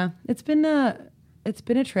 Yeah, it's been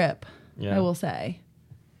a trip. I will say.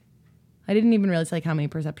 I didn't even realize like how many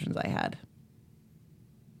perceptions I had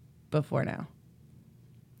before now.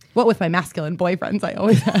 What with my masculine boyfriends, I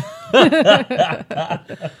always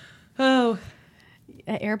had.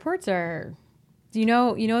 Airports are. You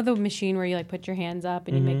know the machine where you like put your hands up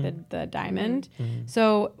and you make the diamond.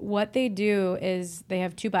 So what they do is they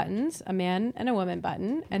have two buttons, a man and a woman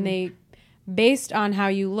button, and they, based on how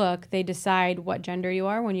you look, they decide what gender you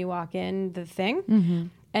are when you walk in the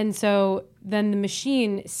thing. And so then the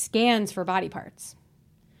machine scans for body parts.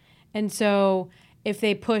 And so if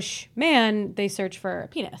they push man, they search for a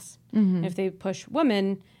penis. If they push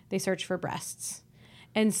woman, they search for breasts.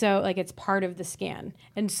 And so like it's part of the scan.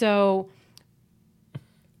 And so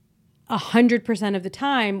 100% of the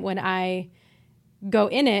time when I go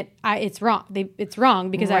in it, it's wrong. It's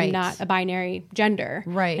wrong because I'm not a binary gender.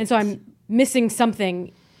 Right. And so I'm missing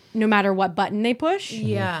something no matter what button they push.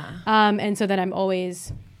 Yeah. And so then I'm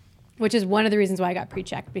always, which is one of the reasons why I got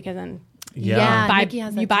pre-checked, because then Nikki has that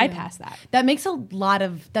you too. bypass that. That makes a lot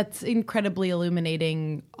of, that's incredibly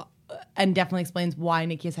illuminating and definitely explains why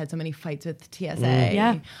Nikki has had so many fights with TSA.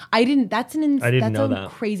 Yeah. I didn't know know a that.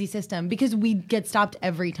 crazy system because we get stopped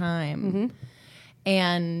every time.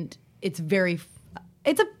 And it's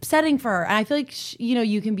it's upsetting for her. And I feel like,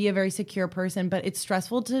 you can be a very secure person, but it's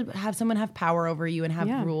stressful to have someone have power over you and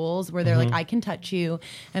have rules where they're like, I can touch you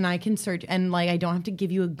and I can search and like, I don't have to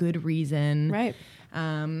give you a good reason. Right.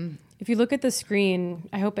 If you look at the screen,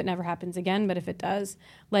 I hope it never happens again, but if it does,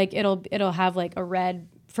 like it'll have like a red,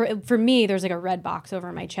 for me, there's like a red box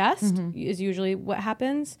over my chest is usually what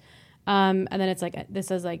happens. And then it's like, this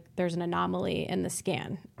says like there's an anomaly in the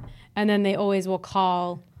scan. And then they always will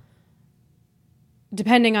call,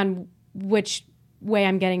 depending on which way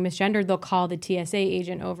I'm getting misgendered, they'll call the TSA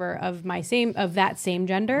agent over of that same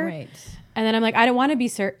gender. Right. And then I'm like, I don't want to be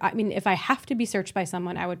if I have to be searched by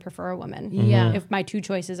someone, I would prefer a woman. Yeah. If my two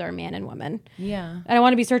choices are man and woman. Yeah. I don't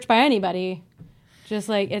want to be searched by anybody. Just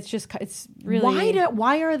like, it's really.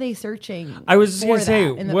 Why are they searching? I was just for gonna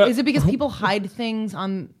say, that? what- Is it because people hide things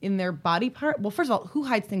in their body part? Well, first of all, who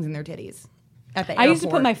hides things in their titties? At the I used to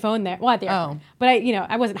airport? put my phone there. Well, at the airport. Oh. But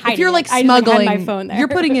I wasn't hiding If you're like it. I just, like, smuggling, had my phone there. you're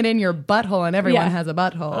putting it in your butthole, and everyone Yeah. has a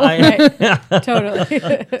butthole. Right.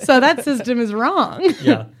 Totally. So that system is wrong.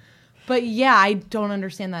 Yeah. But yeah, I don't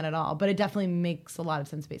understand that at all. But it definitely makes a lot of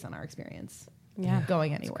sense based on our experience. Yeah.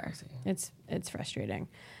 Going anywhere. It's frustrating.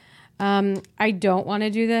 I don't want to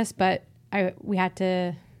do this, but we have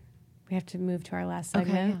to move to our last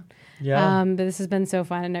segment. Yeah. But this has been so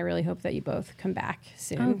fun, and I really hope that you both come back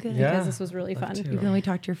soon. Oh, good. Yeah. Because this was really fun. too. Even though we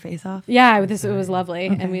talked your face off. Yeah, it was lovely,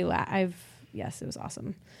 and yes, it was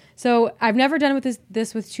awesome. So I've never done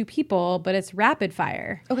this with two people, but it's rapid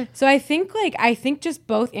fire. Okay. So I think just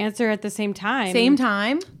both answer at the same time. Same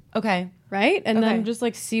time. Okay. Right? And Okay. then just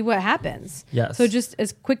like see what happens. Yes. So just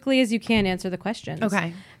as quickly as you can answer the questions.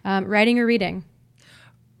 Okay. Writing or reading?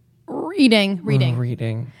 Reading.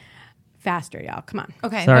 Reading. Faster, y'all. Come on.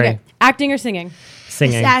 Okay. Sorry. Okay. Acting or singing?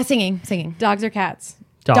 Singing. Singing. Dogs or cats?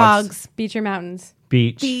 Dogs. Beach or mountains?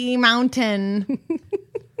 Beach. The mountain.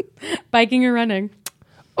 Biking or running?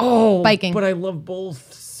 Oh, Biking. But I love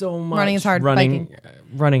both so much. Running is hard, Running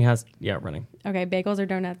running. Okay, bagels or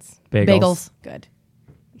donuts? Bagels. Good.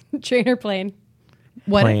 Train or plane?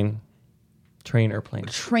 What? Plane. Train or plane.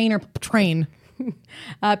 Train or train.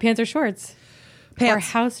 Pants or shorts? Or Pants.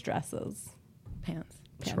 house dresses? Pants.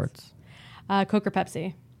 Shorts. Coke or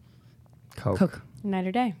Pepsi? Coke. Night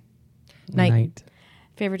or day? Night.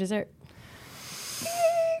 Favorite dessert?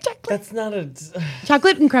 That's not a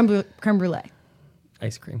Chocolate and creme brulee.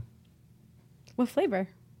 ice cream. What flavor?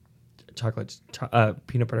 Chocolate.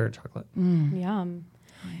 Peanut butter chocolate. Yum.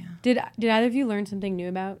 Did either of you learn something new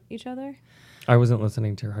about each other? I wasn't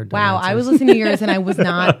listening to her. Wow, I was listening to yours and I was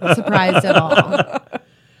not surprised at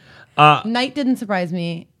all. Night didn't surprise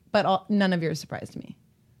me, but none of yours surprised me.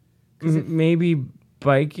 Maybe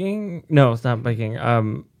biking. No, it's not biking.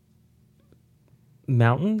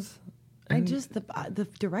 Mountains. The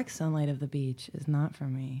direct sunlight of the beach is not for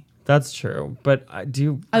me. That's true, but I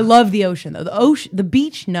do. I love the ocean though. The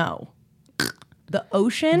beach, no. The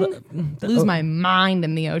ocean, lose my mind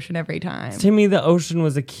in the ocean every time. To me, the ocean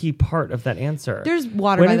was a key part of that answer. There's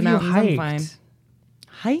water When by the have you mountains. I'm fine.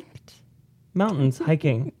 Hiked? Mountains,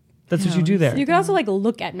 hiking. That's what you do there. You can also like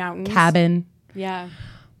look at mountains. Cabin. Yeah.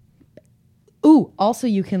 Ooh, also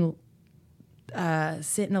you can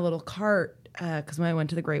sit in a little cart because when I went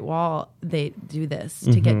to the Great Wall, they do this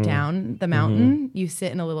to get down the mountain. You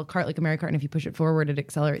sit in a little cart like a Mario Kart, and if you push it forward, it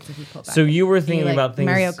accelerates if you pull back. So you were And thinking like about things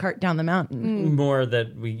Mario Kart down the mountain. more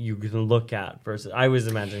that you can look at versus. I was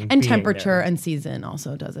imagining And being temperature there. and season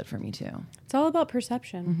also does it for me too. It's all about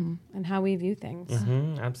perception and how we view things.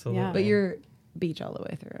 Absolutely. Yeah. But you're beach all the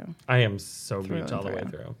way through. I am so Through beach and all the way through.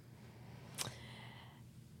 through.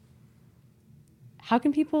 How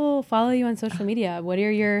can people follow you on social media? What are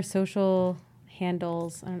your social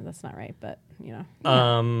handles? I don't know, that's not right, but you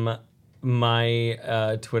know.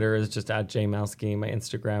 My Twitter is just at @jmalski. My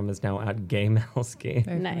Instagram is now @gaymalski.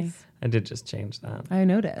 Very funny. Nice. I did just change that I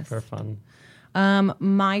noticed. for fun.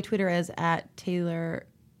 My Twitter is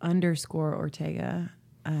 @Taylor_Ortega,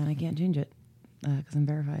 and I can't change it because I'm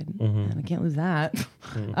verified, and I can't lose that.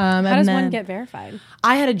 How does one get verified?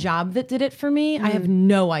 I had a job that did it for me. I have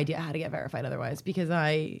no idea how to get verified otherwise because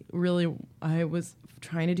I was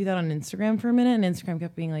trying to do that on Instagram for a minute, and Instagram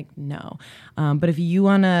kept being like, no. But if you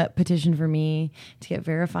want to petition for me to get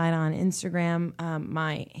verified on Instagram,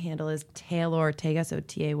 my handle is Taylor Ortega, so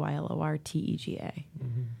TaylorTega.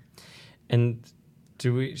 And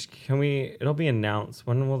can we, it'll be announced.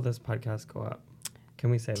 When will this podcast go up? Can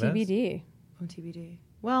we say this? TBD. Oh, TBD.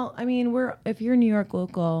 Well, I mean, if you're New York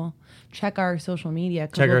local, check our social media.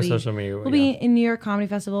 'Cause Check we'll our be- social media, We'll be in New York Comedy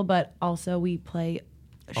Festival, but also we play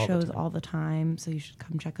All the shows time. all the time. So you should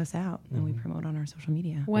come check us out, and we promote on our social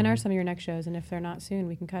media. When are some of your next shows? And if they're not soon,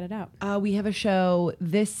 we can cut it out. We have a show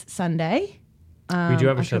this Sunday. We do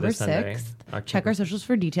have a show October this Sunday. 6th. October Check our socials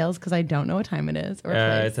for details because I don't know what time it is or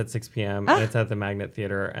place. It's at 6 p.m. and it's at the Magnet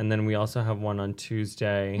Theater. And then we also have one on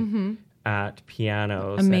Tuesday at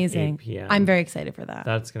Pianos Amazing. at 8 p.m. I'm very excited for that.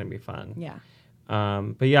 That's going to be fun. Yeah.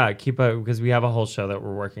 But yeah, because we have a whole show that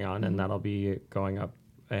we're working on, and that'll be going up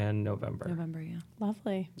in November. November, yeah.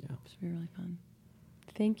 Lovely. Should be really fun.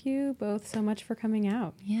 Thank you both so much for coming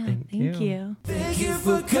out. Yeah. Thank Thank you. you. Thank you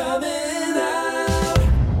for coming out.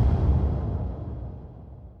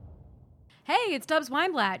 Hey, it's Dubs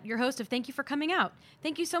Weinblatt, your host of Thank You for Coming Out.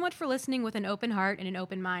 Thank you so much for listening with an open heart and an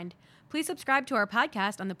open mind. Please subscribe to our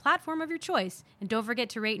podcast on the platform of your choice, and don't forget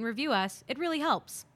to rate and review us. It really helps.